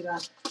together, did I?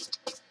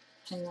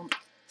 Hang on.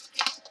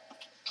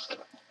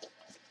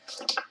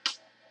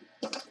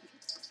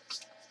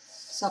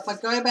 So if I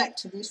go back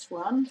to this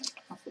one,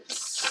 I'll put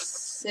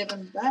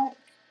 7 back,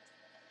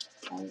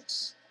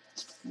 8,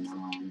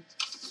 9,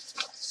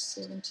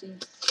 70.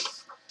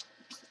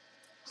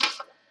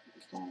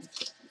 Okay.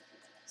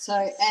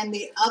 So, and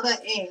the other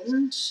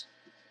end,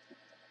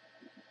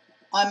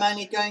 I'm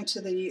only going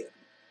to the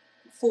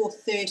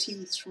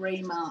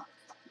 433 mark,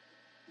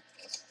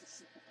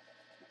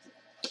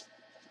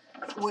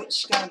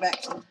 which, going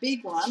back to the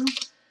big one,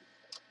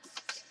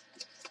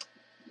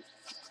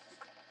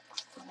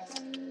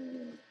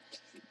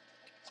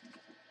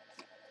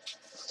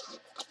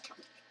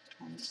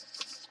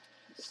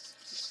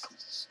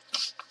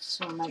 just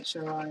want to make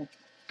sure I,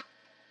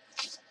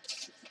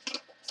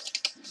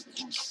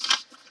 okay.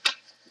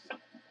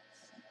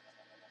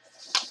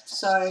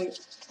 So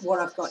what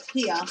I've got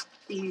here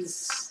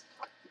is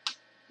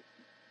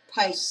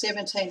page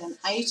 17 and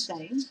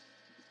 18,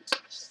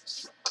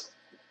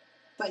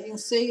 but you can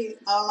see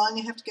I'll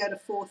only have to go to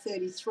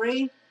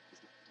 433.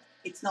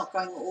 It's not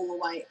going all the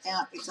way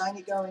out, it's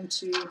only going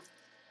to,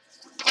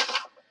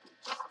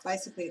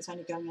 basically it's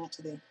only going out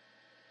to there.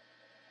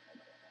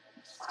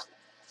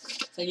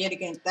 So yet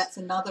again, that's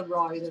another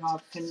row that I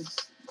can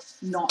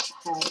not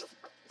have.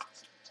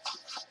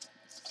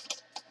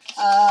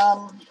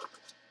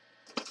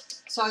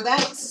 So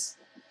that's,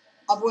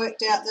 I've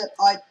worked out that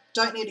I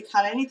don't need to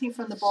cut anything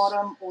from the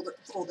bottom or the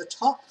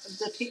top of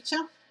the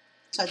picture,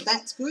 so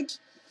that's good.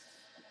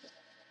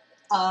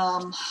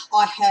 I'm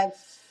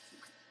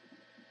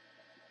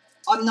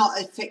not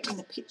affecting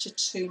the picture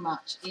too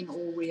much in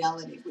all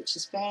reality, which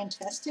is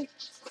fantastic.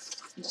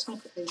 I'm just going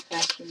to put these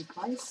back in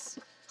place.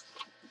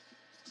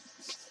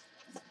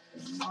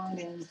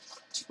 19,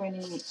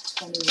 20,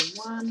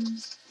 21,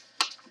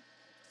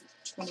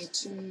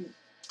 22,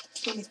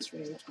 23,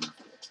 24,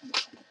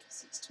 25,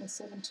 26,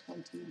 27,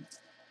 28,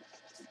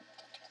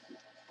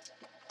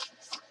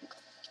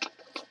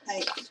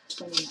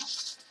 29.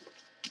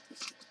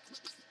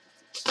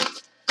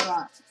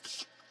 Right.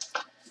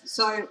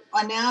 So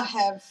I now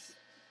have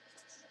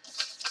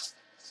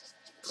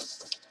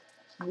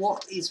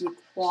what is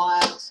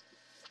required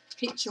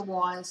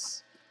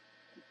picture-wise.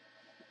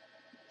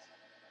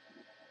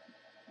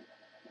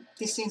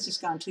 This thing's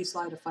just going too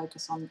slow to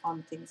focus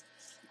on things.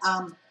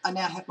 I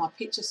now have my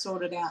picture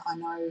sorted out. I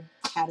know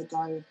how to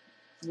go,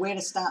 where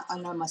to start. I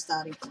know my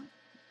starting point.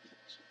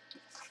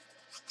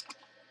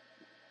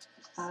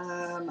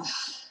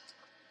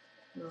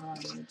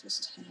 Right,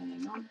 just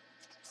hang on.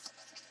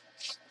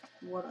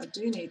 What I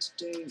do need to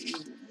do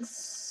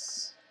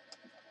is,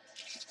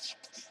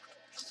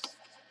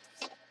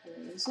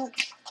 where is it?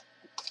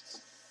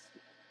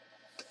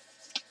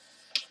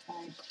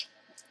 Okay.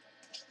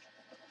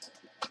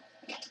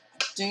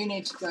 I do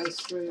need to go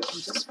through and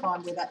just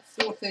find where that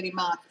 430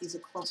 mark is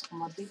across from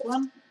my big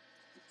one.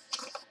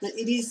 But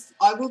it is,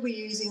 I will be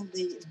using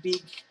the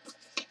big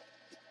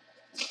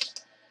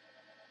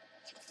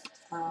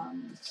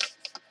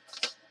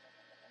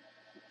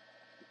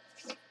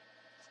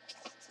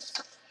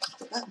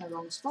put that in the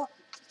wrong spot.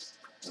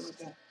 There we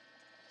go.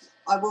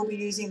 I will be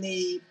using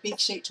the big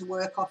sheet to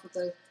work off of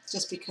the,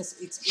 just because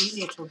it's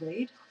easier to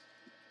read.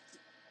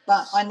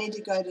 But I need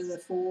to go to the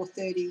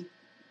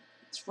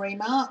 433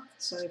 mark,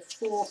 so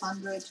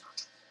 400.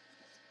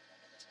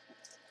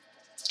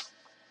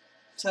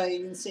 So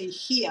you can see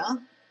here,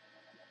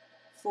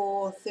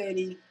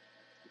 430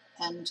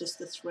 and just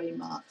the 3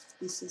 mark.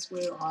 This is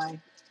where I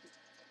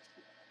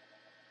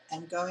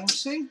am going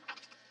to,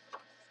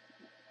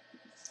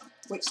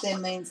 which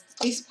then means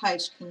this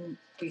page can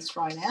be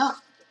thrown out,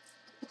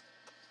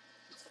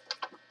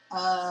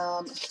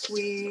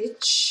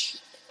 which,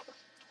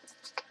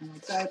 and I'll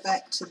go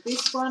back to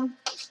this one.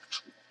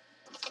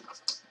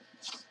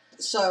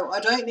 So I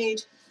don't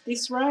need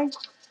this row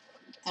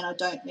and I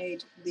don't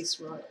need this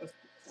row of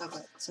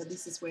it. So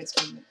this is where it's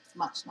going to be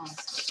much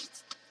nicer.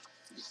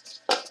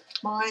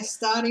 My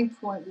starting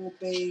point will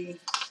be,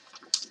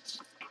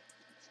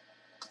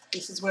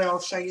 this is where I'll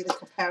show you the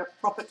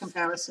proper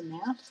comparison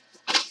now.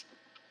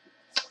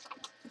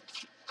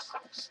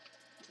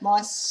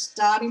 My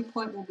starting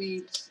point will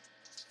be,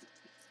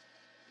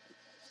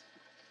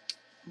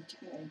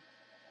 okay,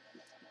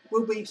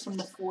 will be from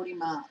the 40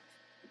 mark.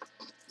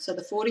 So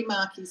the 40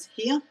 mark is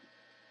here,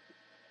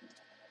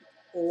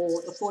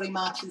 or the 40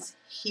 mark is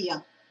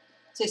here.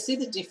 So you see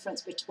the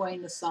difference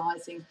between the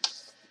sizing.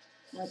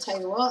 And I'll tell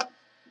you what,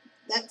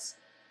 that's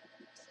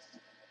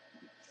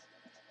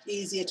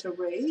easier to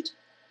read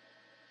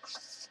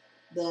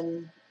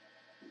than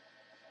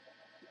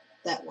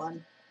that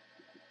one.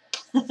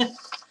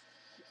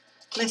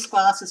 Less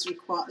glasses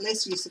required,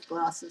 less use of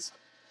glasses.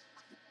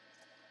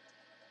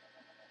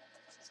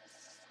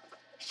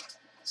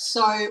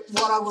 So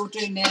what I will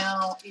do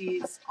now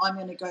is I'm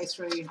going to go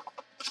through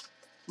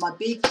my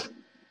big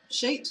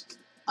sheet.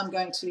 I'm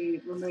going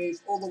to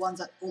remove all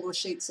the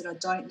sheets that I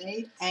don't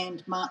need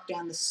and mark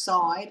down the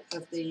side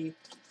of the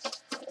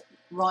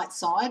right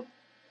side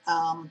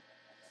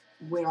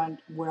where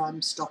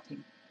I'm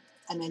stopping,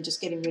 and then just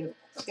getting rid of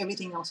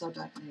everything else I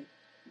don't need.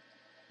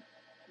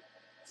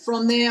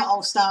 From there,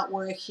 I'll start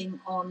working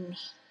on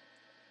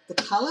the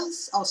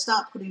colours. I'll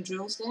start putting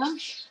drills down.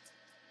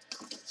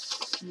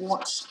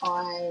 What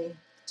I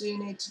do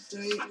need to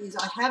do is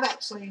I have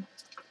actually,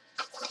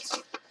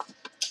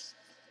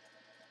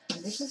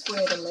 and this is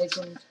where the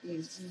legend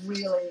is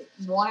really,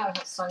 why I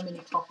have so many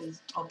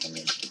copies of the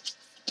legend.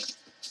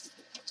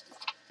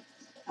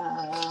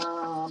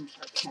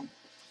 Okay.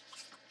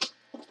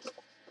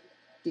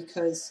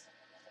 Because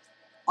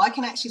I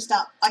can actually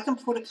start, I can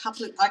put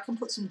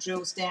some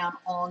drills down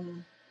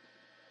on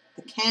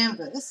the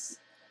canvas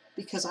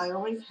because I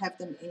already have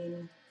them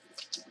in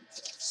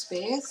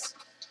spares.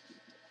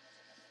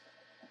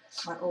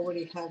 I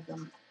already have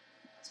them.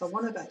 So I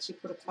want to actually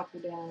put a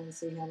couple down and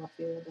see how I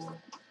feel about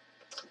it.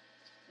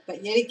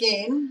 But yet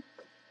again,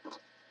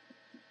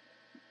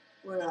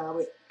 where are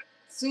we?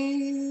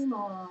 Zoom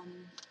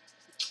on.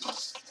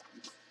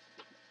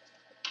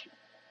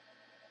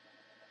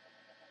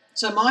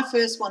 So my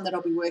first one that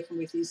I'll be working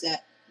with is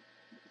that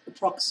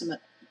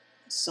approximate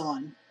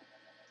sign.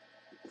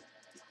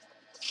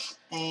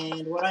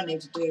 And what I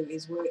need to do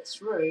is work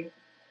through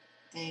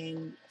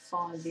and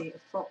find the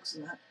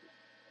approximate,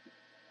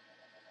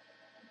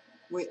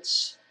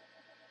 which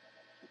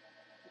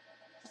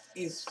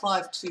is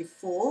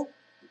 524.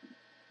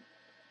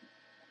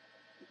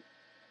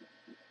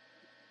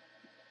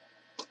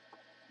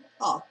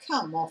 Oh,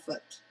 come off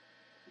it.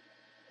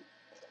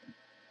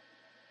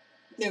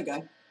 There we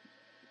go.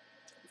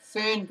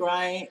 Fern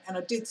grey, and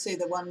I did see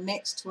the one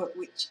next to it,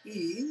 which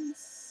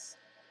is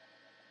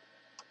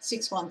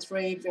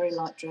 613, very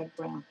light drab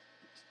brown.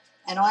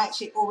 And I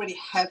actually already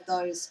have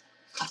those.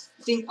 I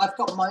think I've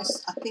got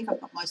most of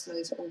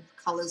those all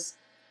colours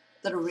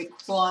that are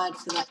required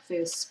for that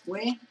first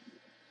square.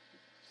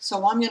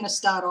 So I'm going to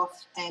start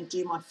off and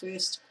do my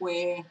first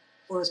square,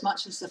 or as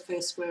much as the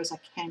first square as I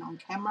can on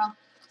camera,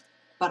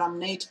 but I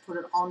need to put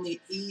it on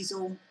the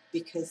easel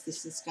because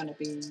this is going to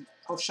be,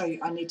 I'll show you,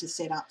 I need to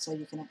set up so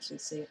you can actually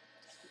see it.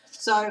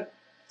 So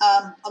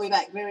I'll be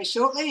back very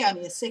shortly,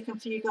 only a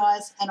second for you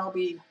guys, and I'll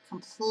be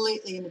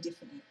completely in a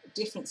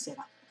different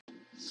setup.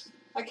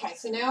 Okay,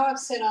 so now I've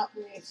set up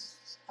with,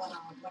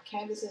 my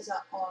canvases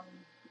are on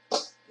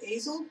the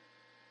easel.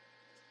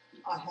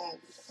 I have,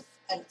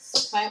 and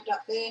it's clamped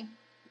up there,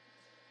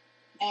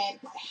 and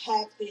I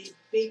have the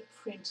big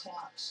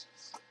printout,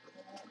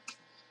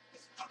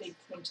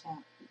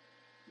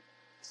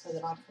 so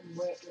that I can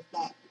work with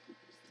that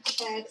a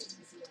tad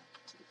easier.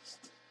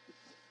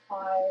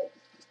 I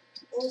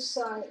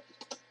also, hang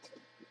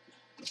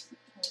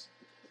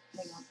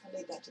on, I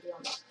need that to be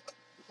on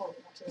hold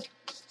it.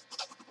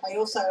 I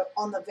also,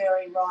 on the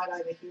very right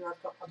over here,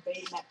 I've got a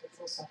bead mat that's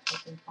also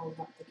helping hold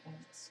up the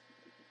canvas.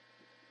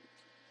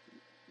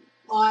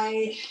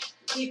 I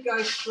did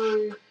go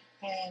through,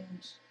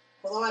 and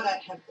although I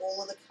don't have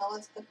all of the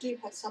colours, I do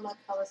have some of the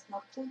colours, and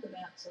I've pulled them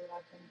out so that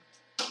I can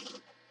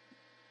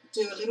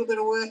do a little bit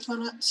of work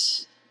on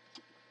it.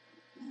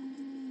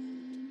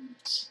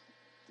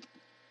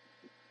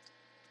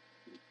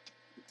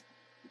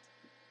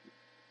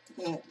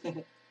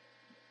 And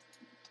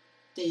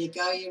there you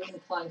go, you're in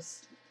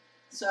place.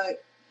 So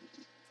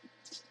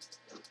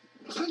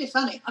it's really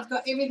funny. I've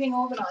got everything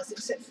organised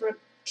except for a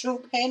drill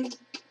pen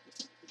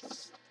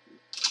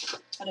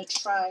and a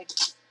tray.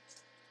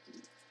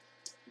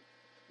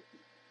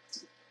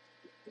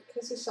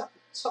 Because it's up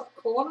top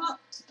corner.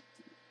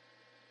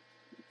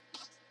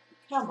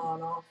 Come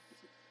on off.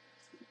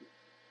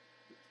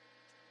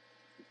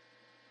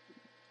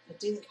 I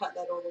didn't cut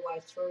that all the way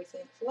through,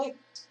 thankfully.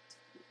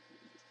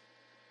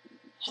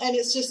 And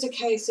it's just a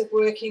case of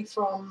working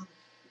from,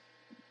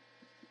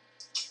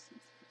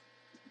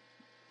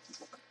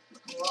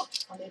 well,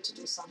 I need to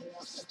do something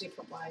else, a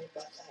different way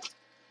about that.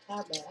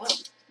 How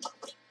about,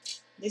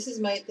 this is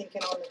me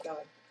thinking on the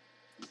go.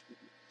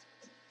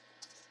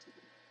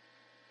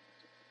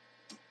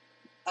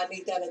 I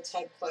need that a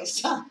tad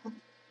closer.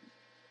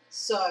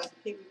 So,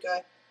 here we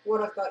go.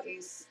 What I've got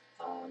is,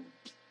 I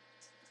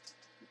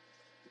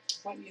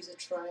won't use a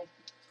tray.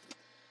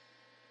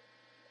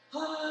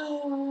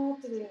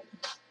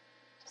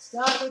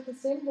 Start with the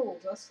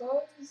symbols, I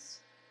suppose.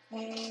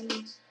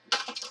 And,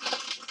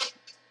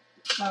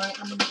 sorry,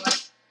 I'm in the way.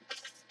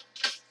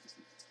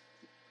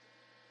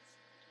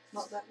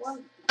 Not that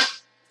one.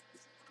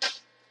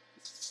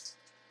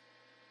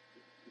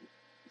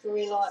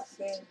 Very light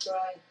fern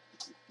grey.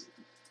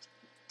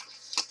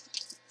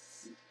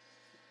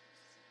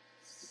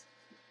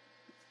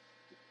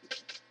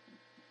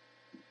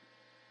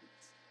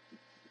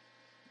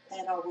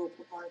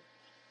 put my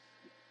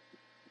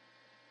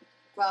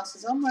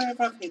glasses on. Where have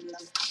I hidden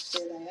them?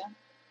 There they are.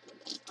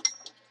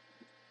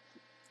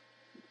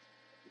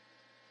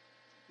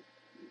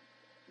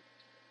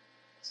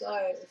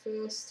 So the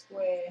first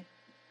square,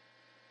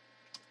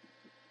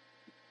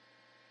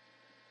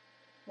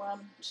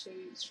 1,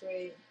 2,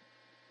 3,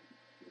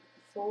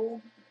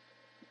 4.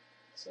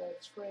 So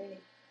 3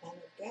 and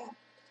a gap,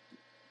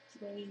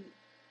 3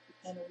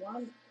 and a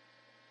 1.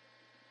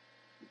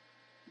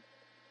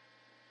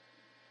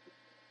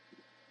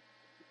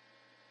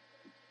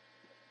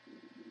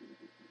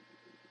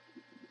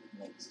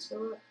 Next to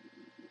it,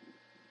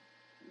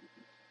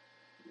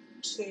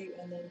 2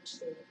 and then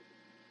 2.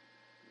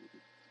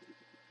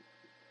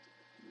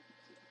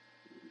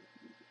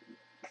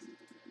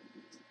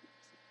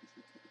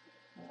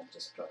 I've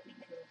just dropped it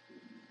through.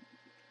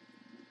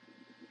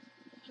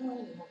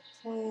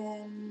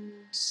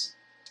 And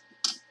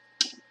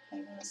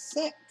hang on a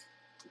sec.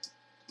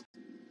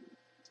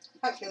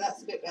 Hopefully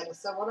that's a bit better.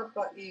 So what I've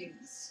got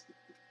is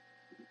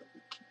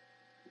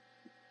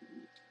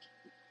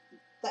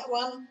that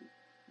one,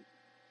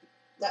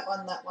 that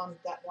one, that one,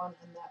 that one,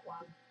 and that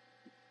one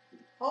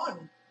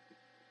on.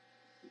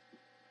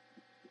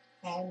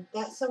 And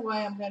that's the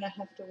way I'm going to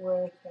have to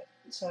work it.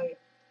 So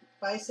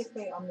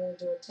basically I'm going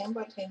to do a 10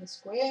 by 10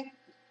 square.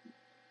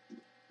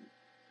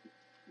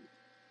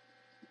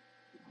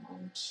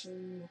 1,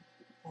 2,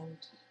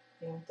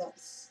 and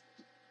that's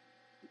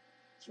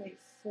 3,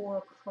 4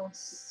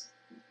 across.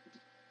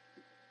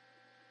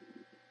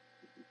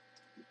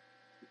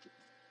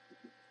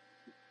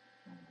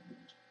 And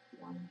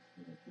 1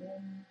 from the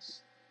end.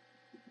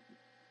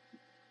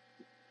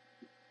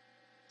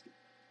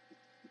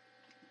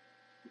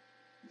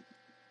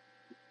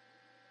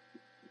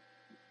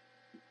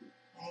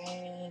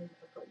 And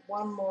I've got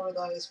one more of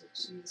those, which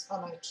is, oh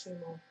no, 2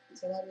 more.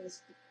 So that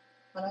is,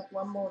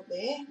 one more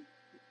there.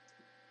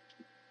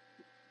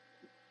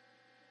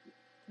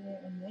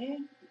 There and there.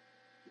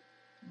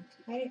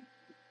 Okay.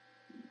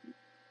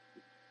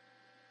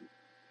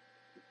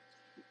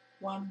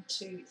 1,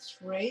 2,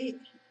 3,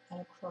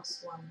 and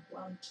across 1.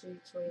 1, 2,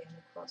 3, and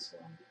across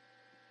 1.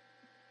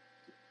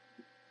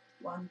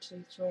 1,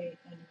 2, 3,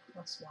 and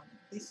across 1.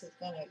 This is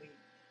going to be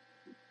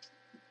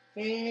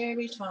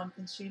very time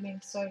consuming.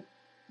 So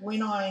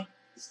when I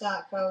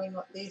start going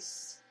like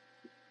this,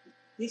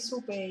 this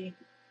will be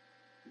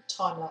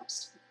time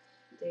lapsed.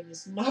 There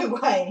is no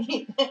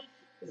way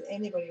does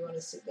anybody want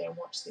to sit there and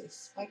watch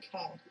this.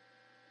 Okay.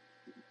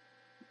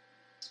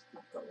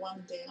 I've got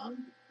 1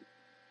 down,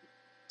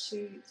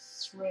 2,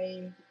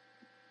 3,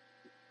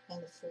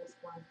 and the 4th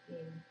one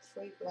in.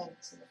 3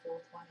 blanks and the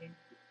 4th one in.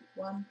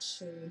 1,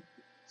 2,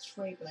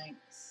 3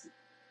 blanks.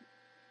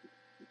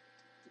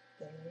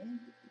 There.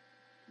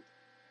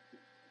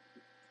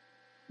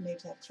 Need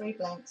to have 3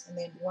 blanks and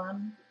then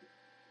 1,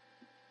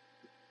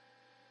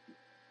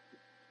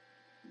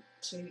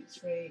 2,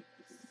 3,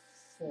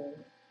 4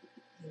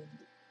 in.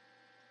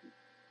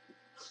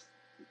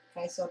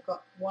 Okay, so I've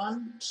got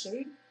 1, 2,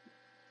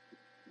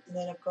 and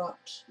then I've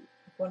got,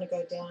 I want to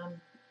go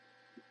down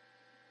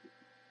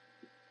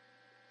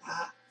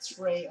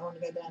 3, I want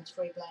to go down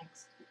 3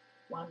 blanks.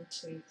 1,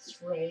 2,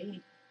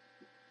 3,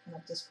 and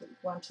I've just put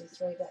 1, 2,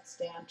 3, that's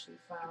down too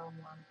far on 1.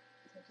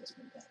 So I'll just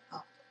move that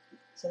up.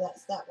 So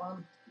that's that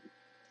one.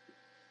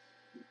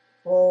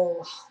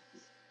 Oh,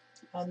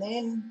 and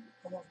then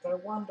I want to go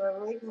 1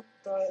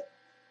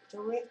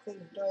 directly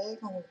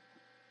diagonal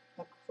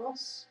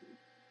across,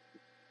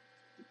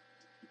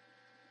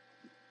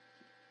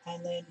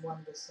 and then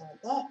 1 beside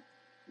that.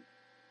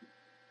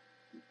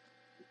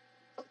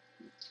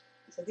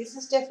 So this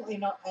is definitely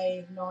not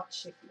a night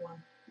shift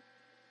one.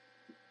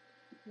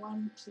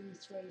 1, 2,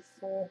 3,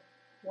 4.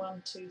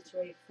 1, 2,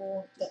 3,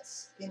 4.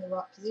 That's in the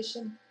right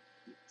position.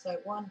 So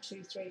 1,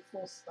 2, 3,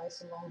 4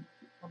 space along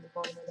on the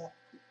bottom of that.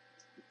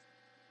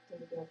 There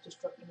we go. I've just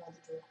dropped another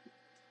drawer.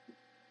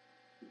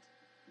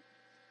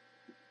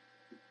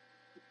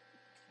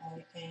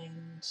 Okay,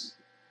 and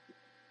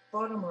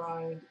bottom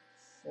row,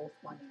 4th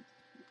one in.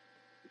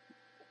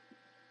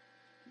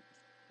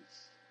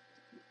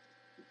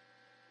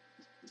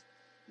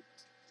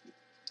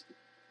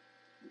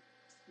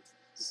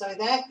 So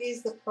that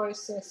is the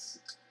process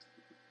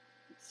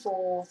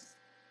for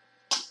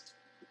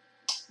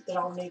that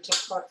I'll need to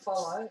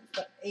follow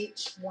for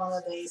each one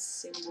of these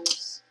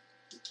symbols.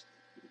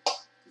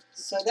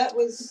 So that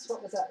was,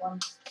 what was that one?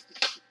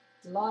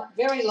 Light,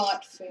 very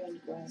light fern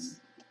green.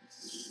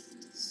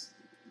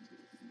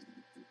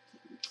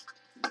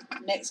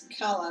 Next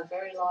colour,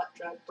 very light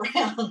drab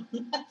brown.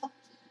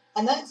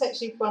 And that's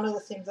actually one of the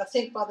things, I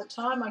think by the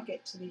time I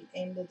get to the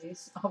end of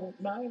this, I will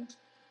know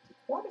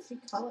quite a few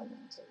colour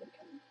names to look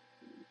at.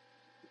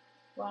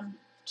 1,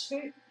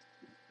 2.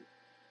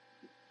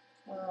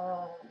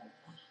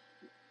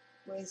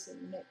 Where's the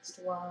next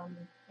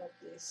one of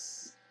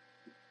this?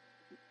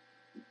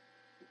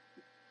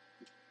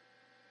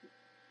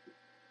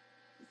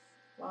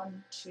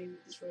 One, 2,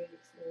 3,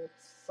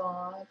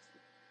 4, 5.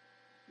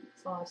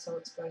 5, so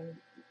it's going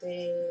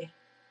there.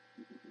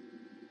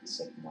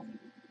 Second one.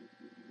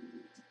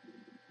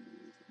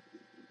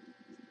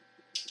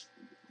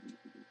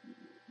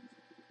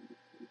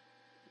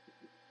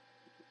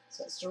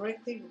 So it's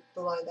directly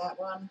below that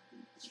one,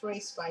 3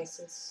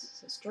 spaces.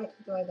 So it's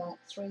directly below that,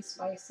 3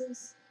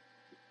 spaces.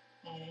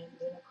 And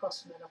then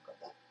across from that I've got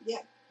that.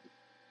 Yep.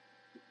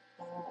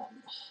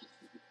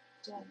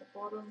 Down the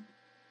bottom.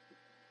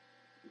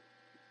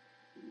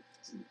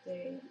 So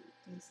there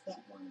is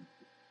that one.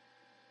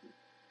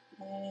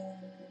 And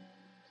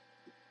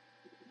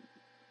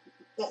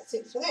that's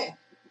it for there.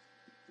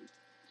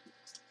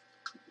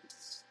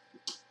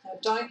 I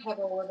don't have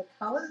all of the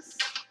colours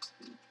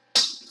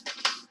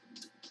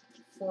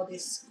for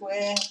this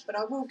square, but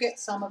I will get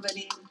some of it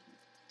in.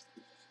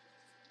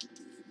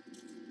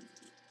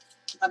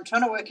 I'm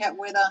trying to work out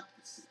whether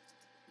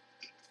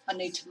I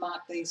need to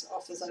mark these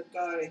off as I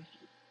go.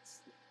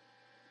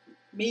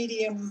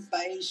 Medium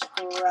beige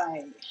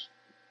grey.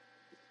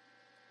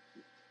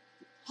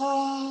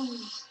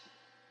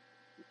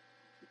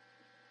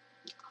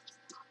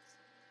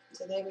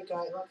 So there we go,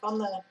 like on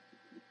the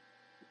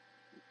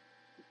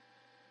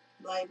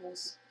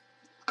labels,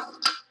 having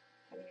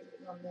it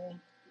written on there.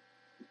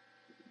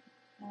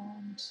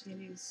 And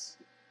it is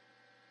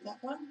that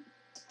one.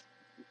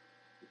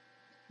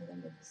 And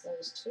then there's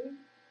those two.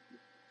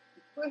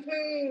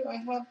 Woohoo! I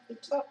have the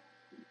top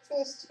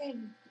first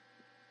 10.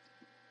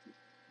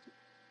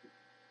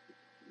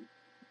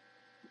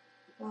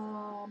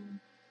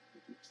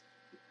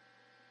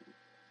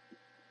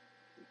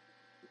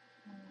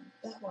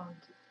 That one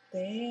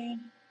there.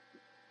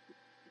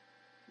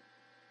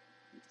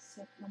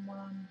 Second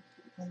one,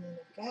 and then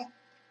a gap.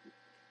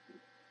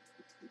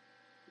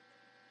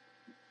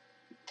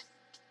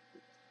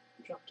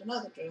 Dropped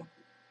another drill.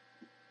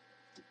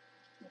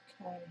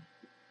 Okay.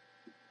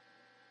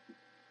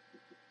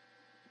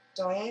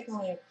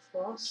 Diagonally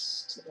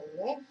across to the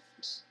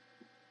left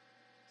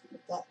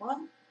with that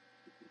one.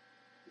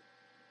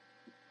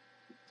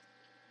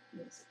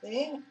 It's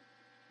there.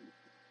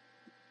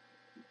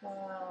 I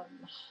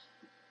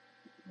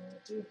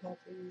do have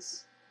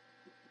these,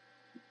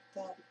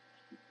 that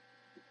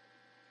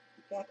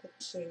gap of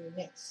 2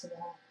 next to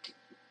that.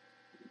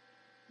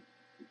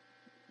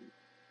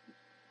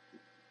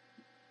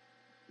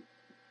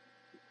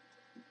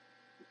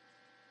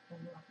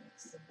 And right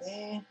next to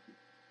there.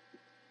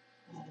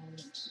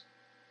 And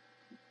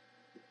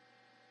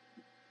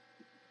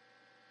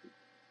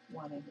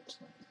one in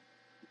between.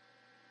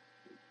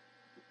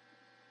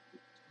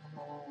 And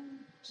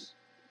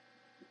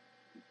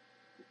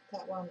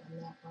that one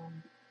and that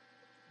one.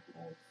 I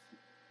have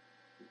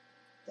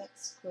that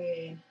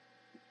square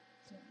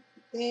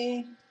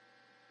there.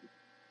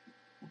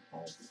 I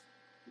have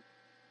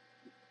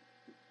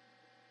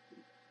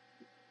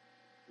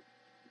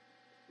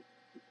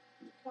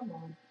come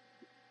on,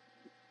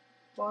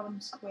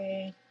 bottom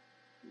square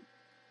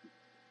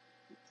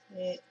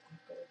there.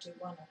 I've got to do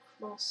one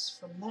across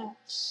from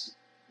that. So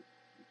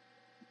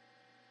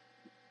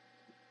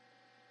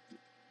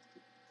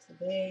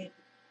there.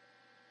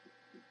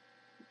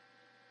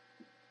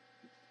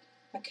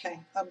 Okay,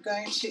 I am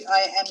going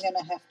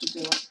to have to do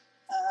it.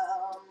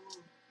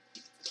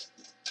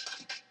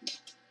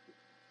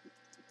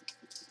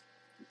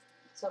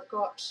 So I've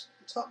got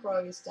top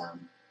row is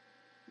done.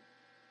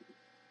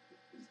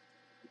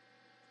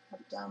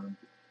 I've done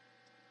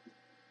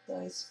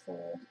those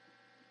 4.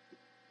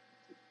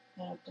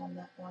 And I've done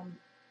that one.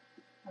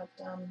 I've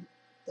done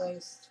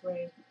those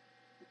 3.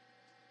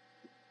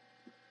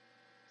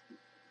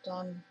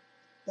 Done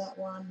that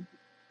one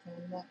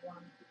and that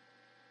one.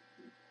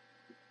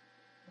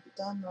 I've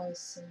done those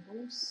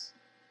symbols.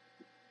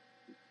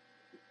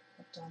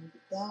 I've done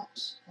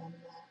that and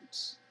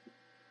that.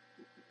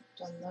 I've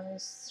done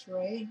those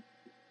 3.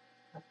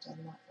 I've done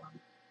that one.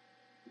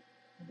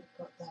 And I've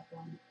got that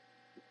one.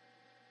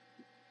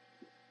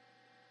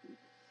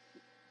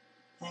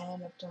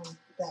 And I've done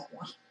that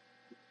one.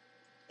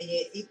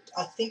 Yeah,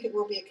 I think it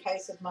will be a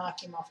case of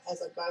marking off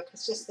as I go,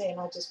 because just then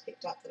I just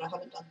picked up that I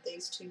haven't done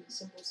these 2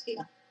 symbols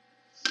here,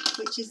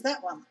 which is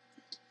that one.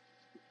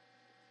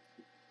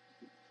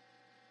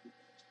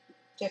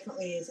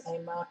 Definitely is a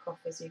mark off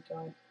as you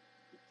go.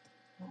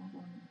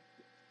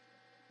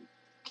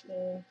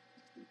 There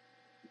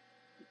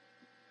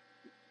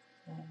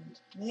and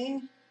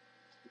there.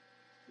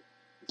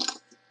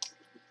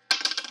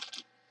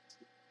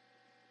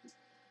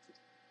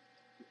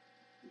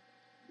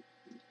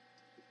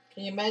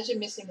 Can you imagine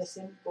missing a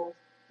symbol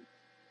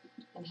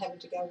and having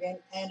to go again?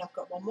 And I've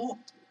got one more.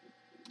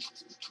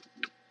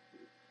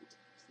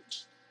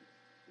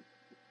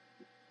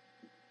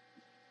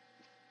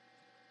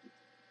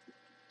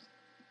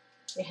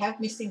 You have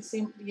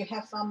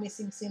fun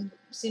missing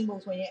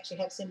symbols when you actually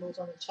have symbols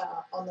on the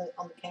chart, on the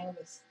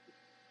canvas.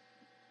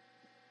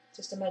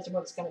 Just imagine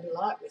what it's going to be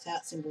like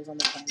without symbols on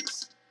the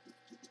canvas.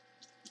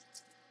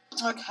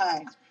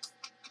 Okay,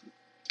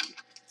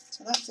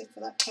 so that's it for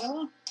that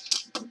colour.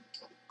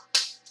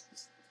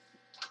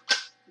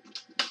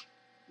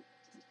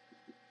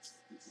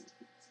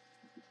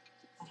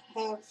 I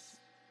have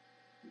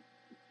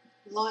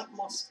light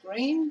moss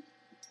green.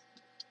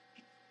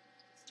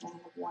 I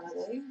have one of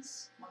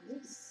these on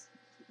this,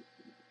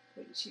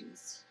 which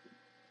is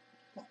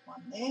that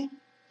one there.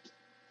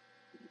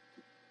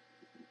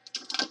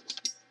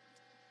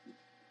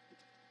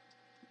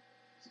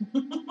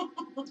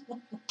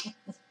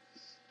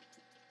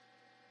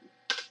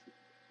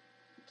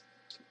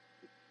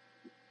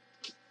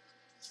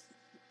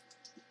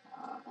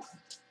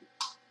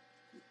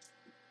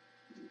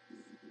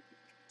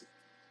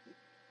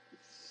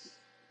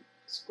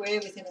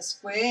 Square within a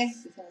square,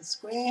 within a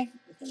square,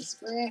 within a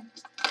square.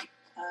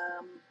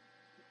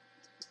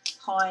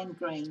 Pine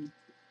green.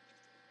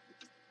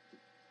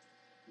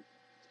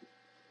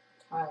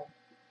 Okay.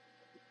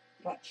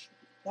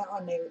 That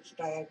one there, it's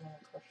diagonal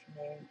across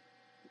the moon.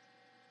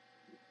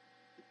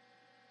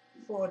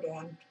 4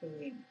 down, 2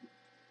 in.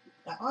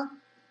 That one.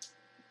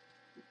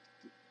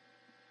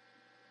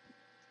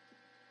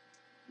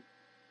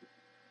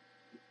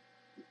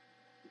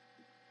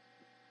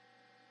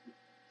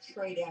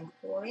 Three down,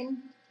 4 in.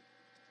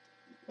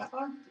 That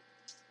one.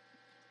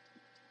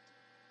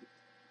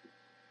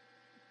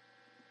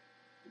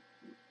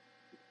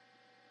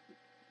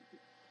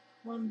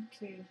 One,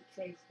 2,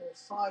 3, 4,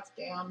 5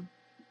 down,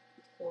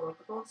 4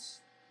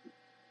 across.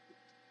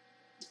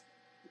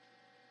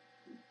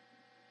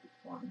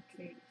 1,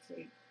 2,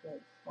 3, 4,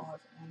 5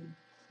 and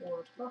 4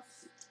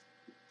 across.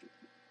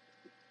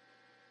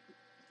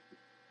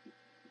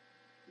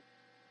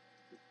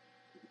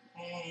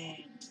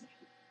 And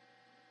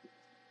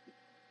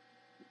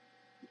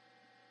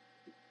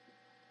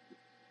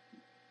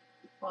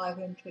 5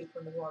 and 2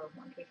 from the bottom.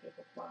 1, 2, 3,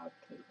 4, 5,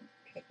 2.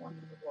 Take 1 in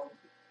the bottom.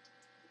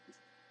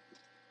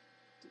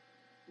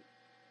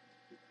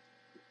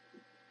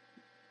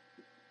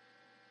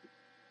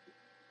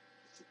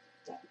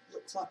 That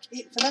looks like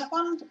it for that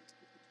one.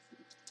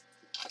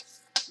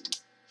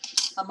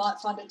 I might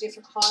find a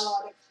different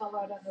highlighter colour.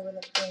 I don't know whether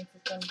the green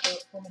is going to do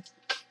it for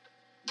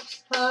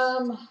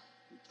me.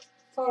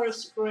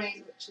 Forest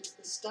green, which is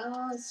the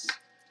stars.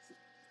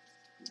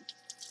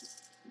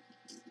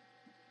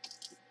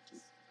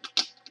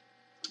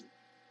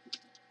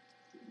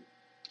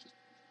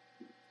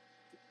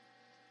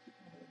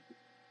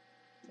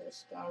 The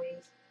star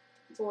is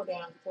 4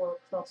 down, 4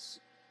 across.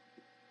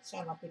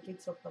 Sound like a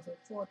jigsaw puzzle.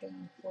 4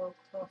 down, 4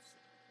 across.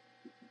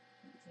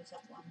 There's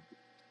that one.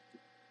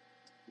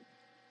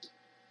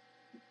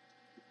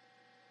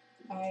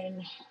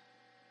 And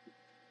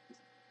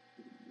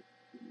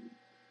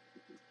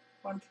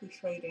 1, 2,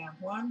 3 down,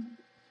 1,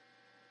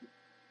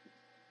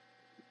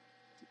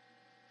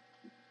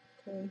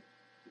 2,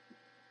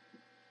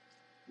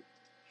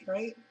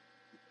 3,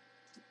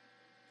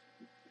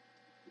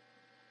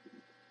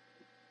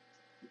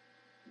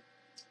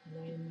 and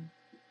then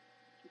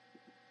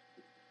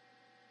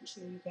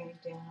 2 going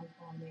down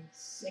on the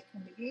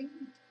second in.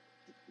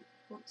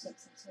 Whoops,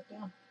 that's upside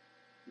down.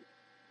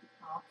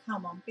 Oh,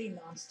 come on, be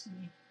nice to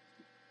me.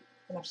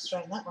 I'm going to have to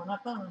straighten that one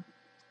up, aren't I?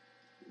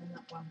 And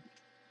that one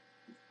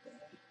there.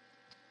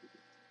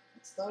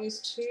 It's those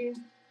two.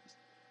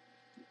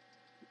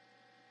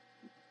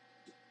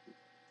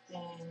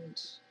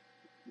 And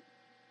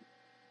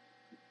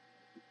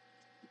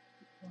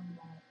one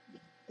more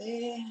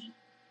there.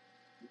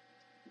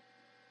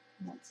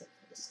 And that's it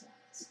for the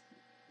stars.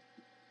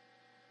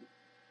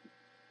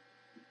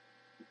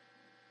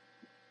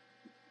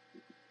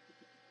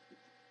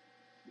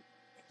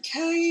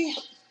 Okay.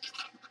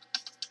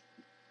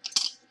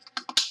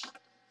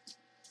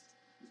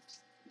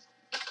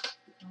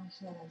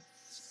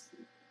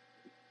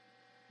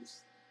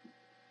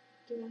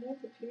 Did I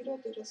have the pewter?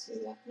 Did I see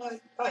that? No.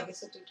 Oh,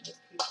 yes, I did have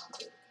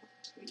pewter.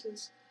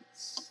 Pewters.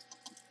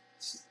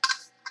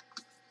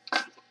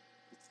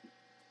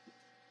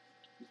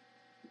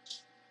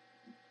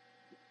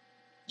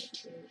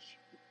 Which is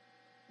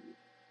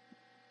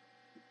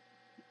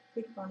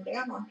 5th one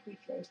down. 1, 2,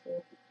 3,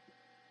 4,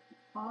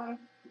 5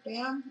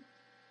 down.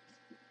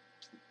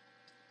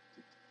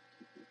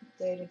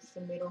 3rd is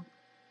the middle.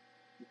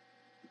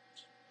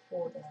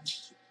 4 down.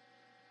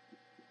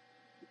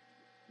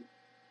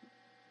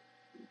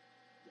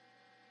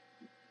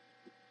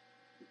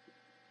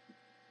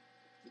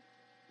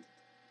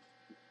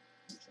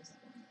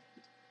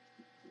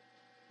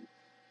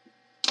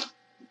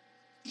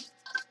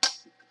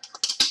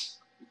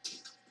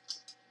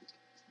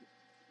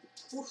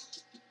 Oof,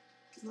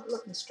 not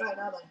looking straight,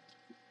 are they?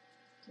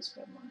 Just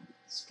grab my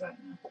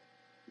straightener.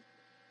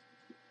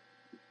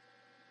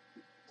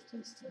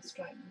 Just to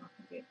straighten them up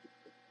a bit.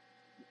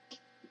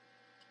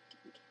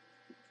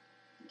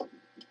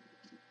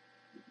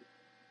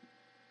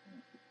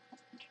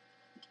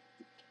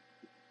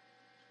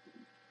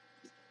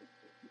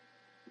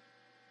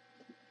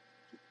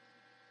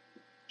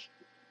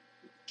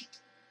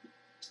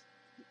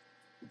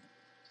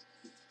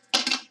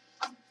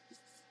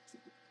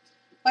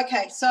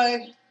 Okay, so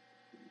I'm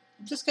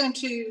just going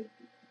to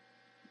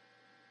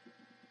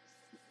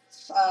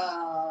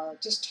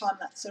just time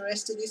lapse the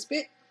rest of this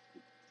bit.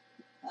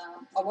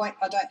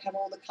 I don't have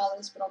all the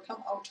colours, but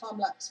I'll time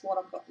lapse what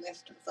I've got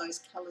left of those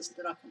colours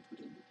that I can put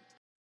in.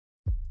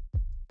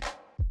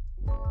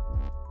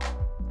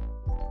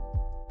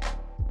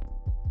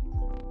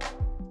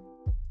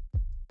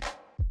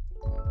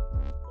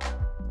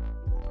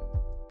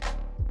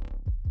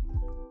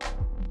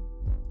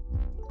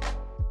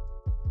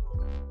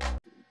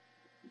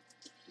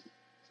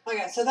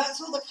 Okay, so that's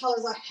all the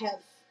colours I have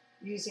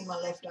using my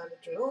leftover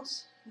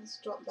drills. Let's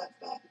drop that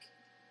back.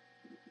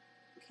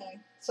 Okay,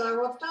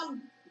 so I've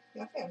done,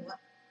 yeah, fair enough.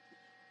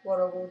 What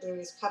I will do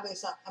is cover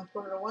this up and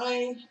put it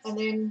away, and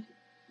then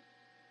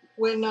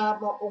when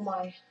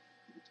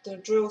the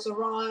drills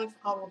arrive,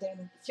 I will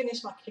then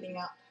finish my kitting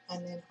up,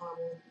 and then I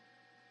will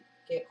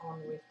get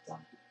on with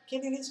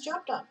getting this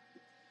job done.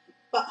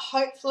 But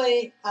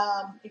hopefully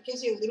it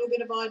gives you a little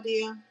bit of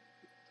idea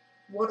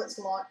what it's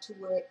like to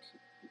work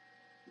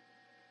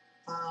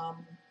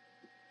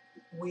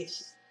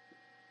with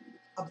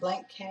a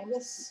blank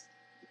canvas,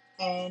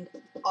 and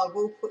I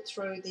will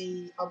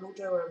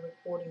do a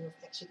recording of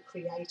actually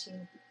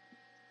creating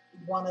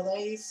one of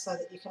these so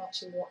that you can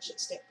actually watch it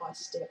step by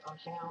step on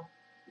how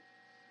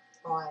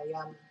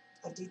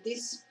I did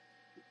this.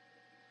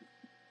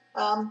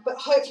 But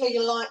hopefully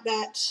you like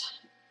that.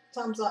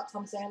 Thumbs up,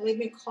 thumbs down. Leave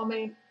me a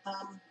comment.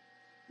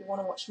 If you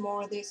want to watch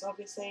more of this,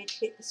 obviously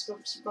hit the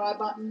subscribe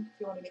button if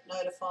you want to get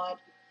notified.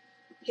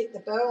 Hit the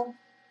bell.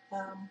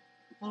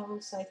 I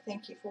will say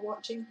thank you for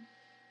watching.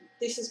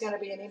 This is going to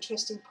be an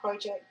interesting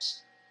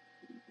project.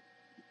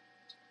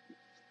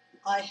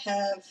 I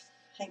have,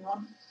 hang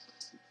on,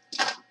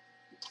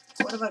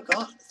 what have I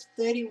got? It's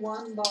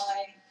 31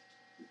 by,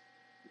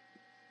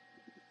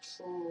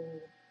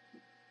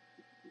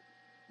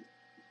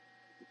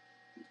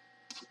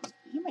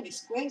 how many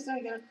squares do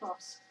I get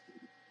across?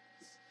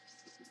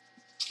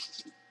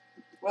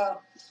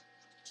 Well,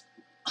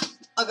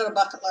 I've got a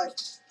bucket load.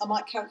 I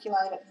might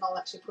calculate it and I'll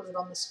actually put it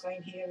on the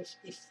screen here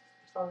if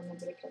I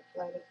remember to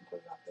calculate it and put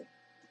it up there.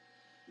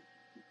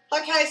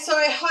 Okay, so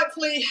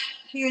hopefully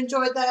you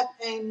enjoyed that,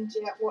 and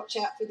yeah, watch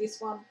out for this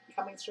one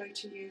coming through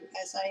to you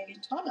as a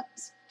time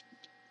lapse.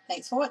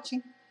 Thanks for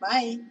watching.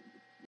 Bye.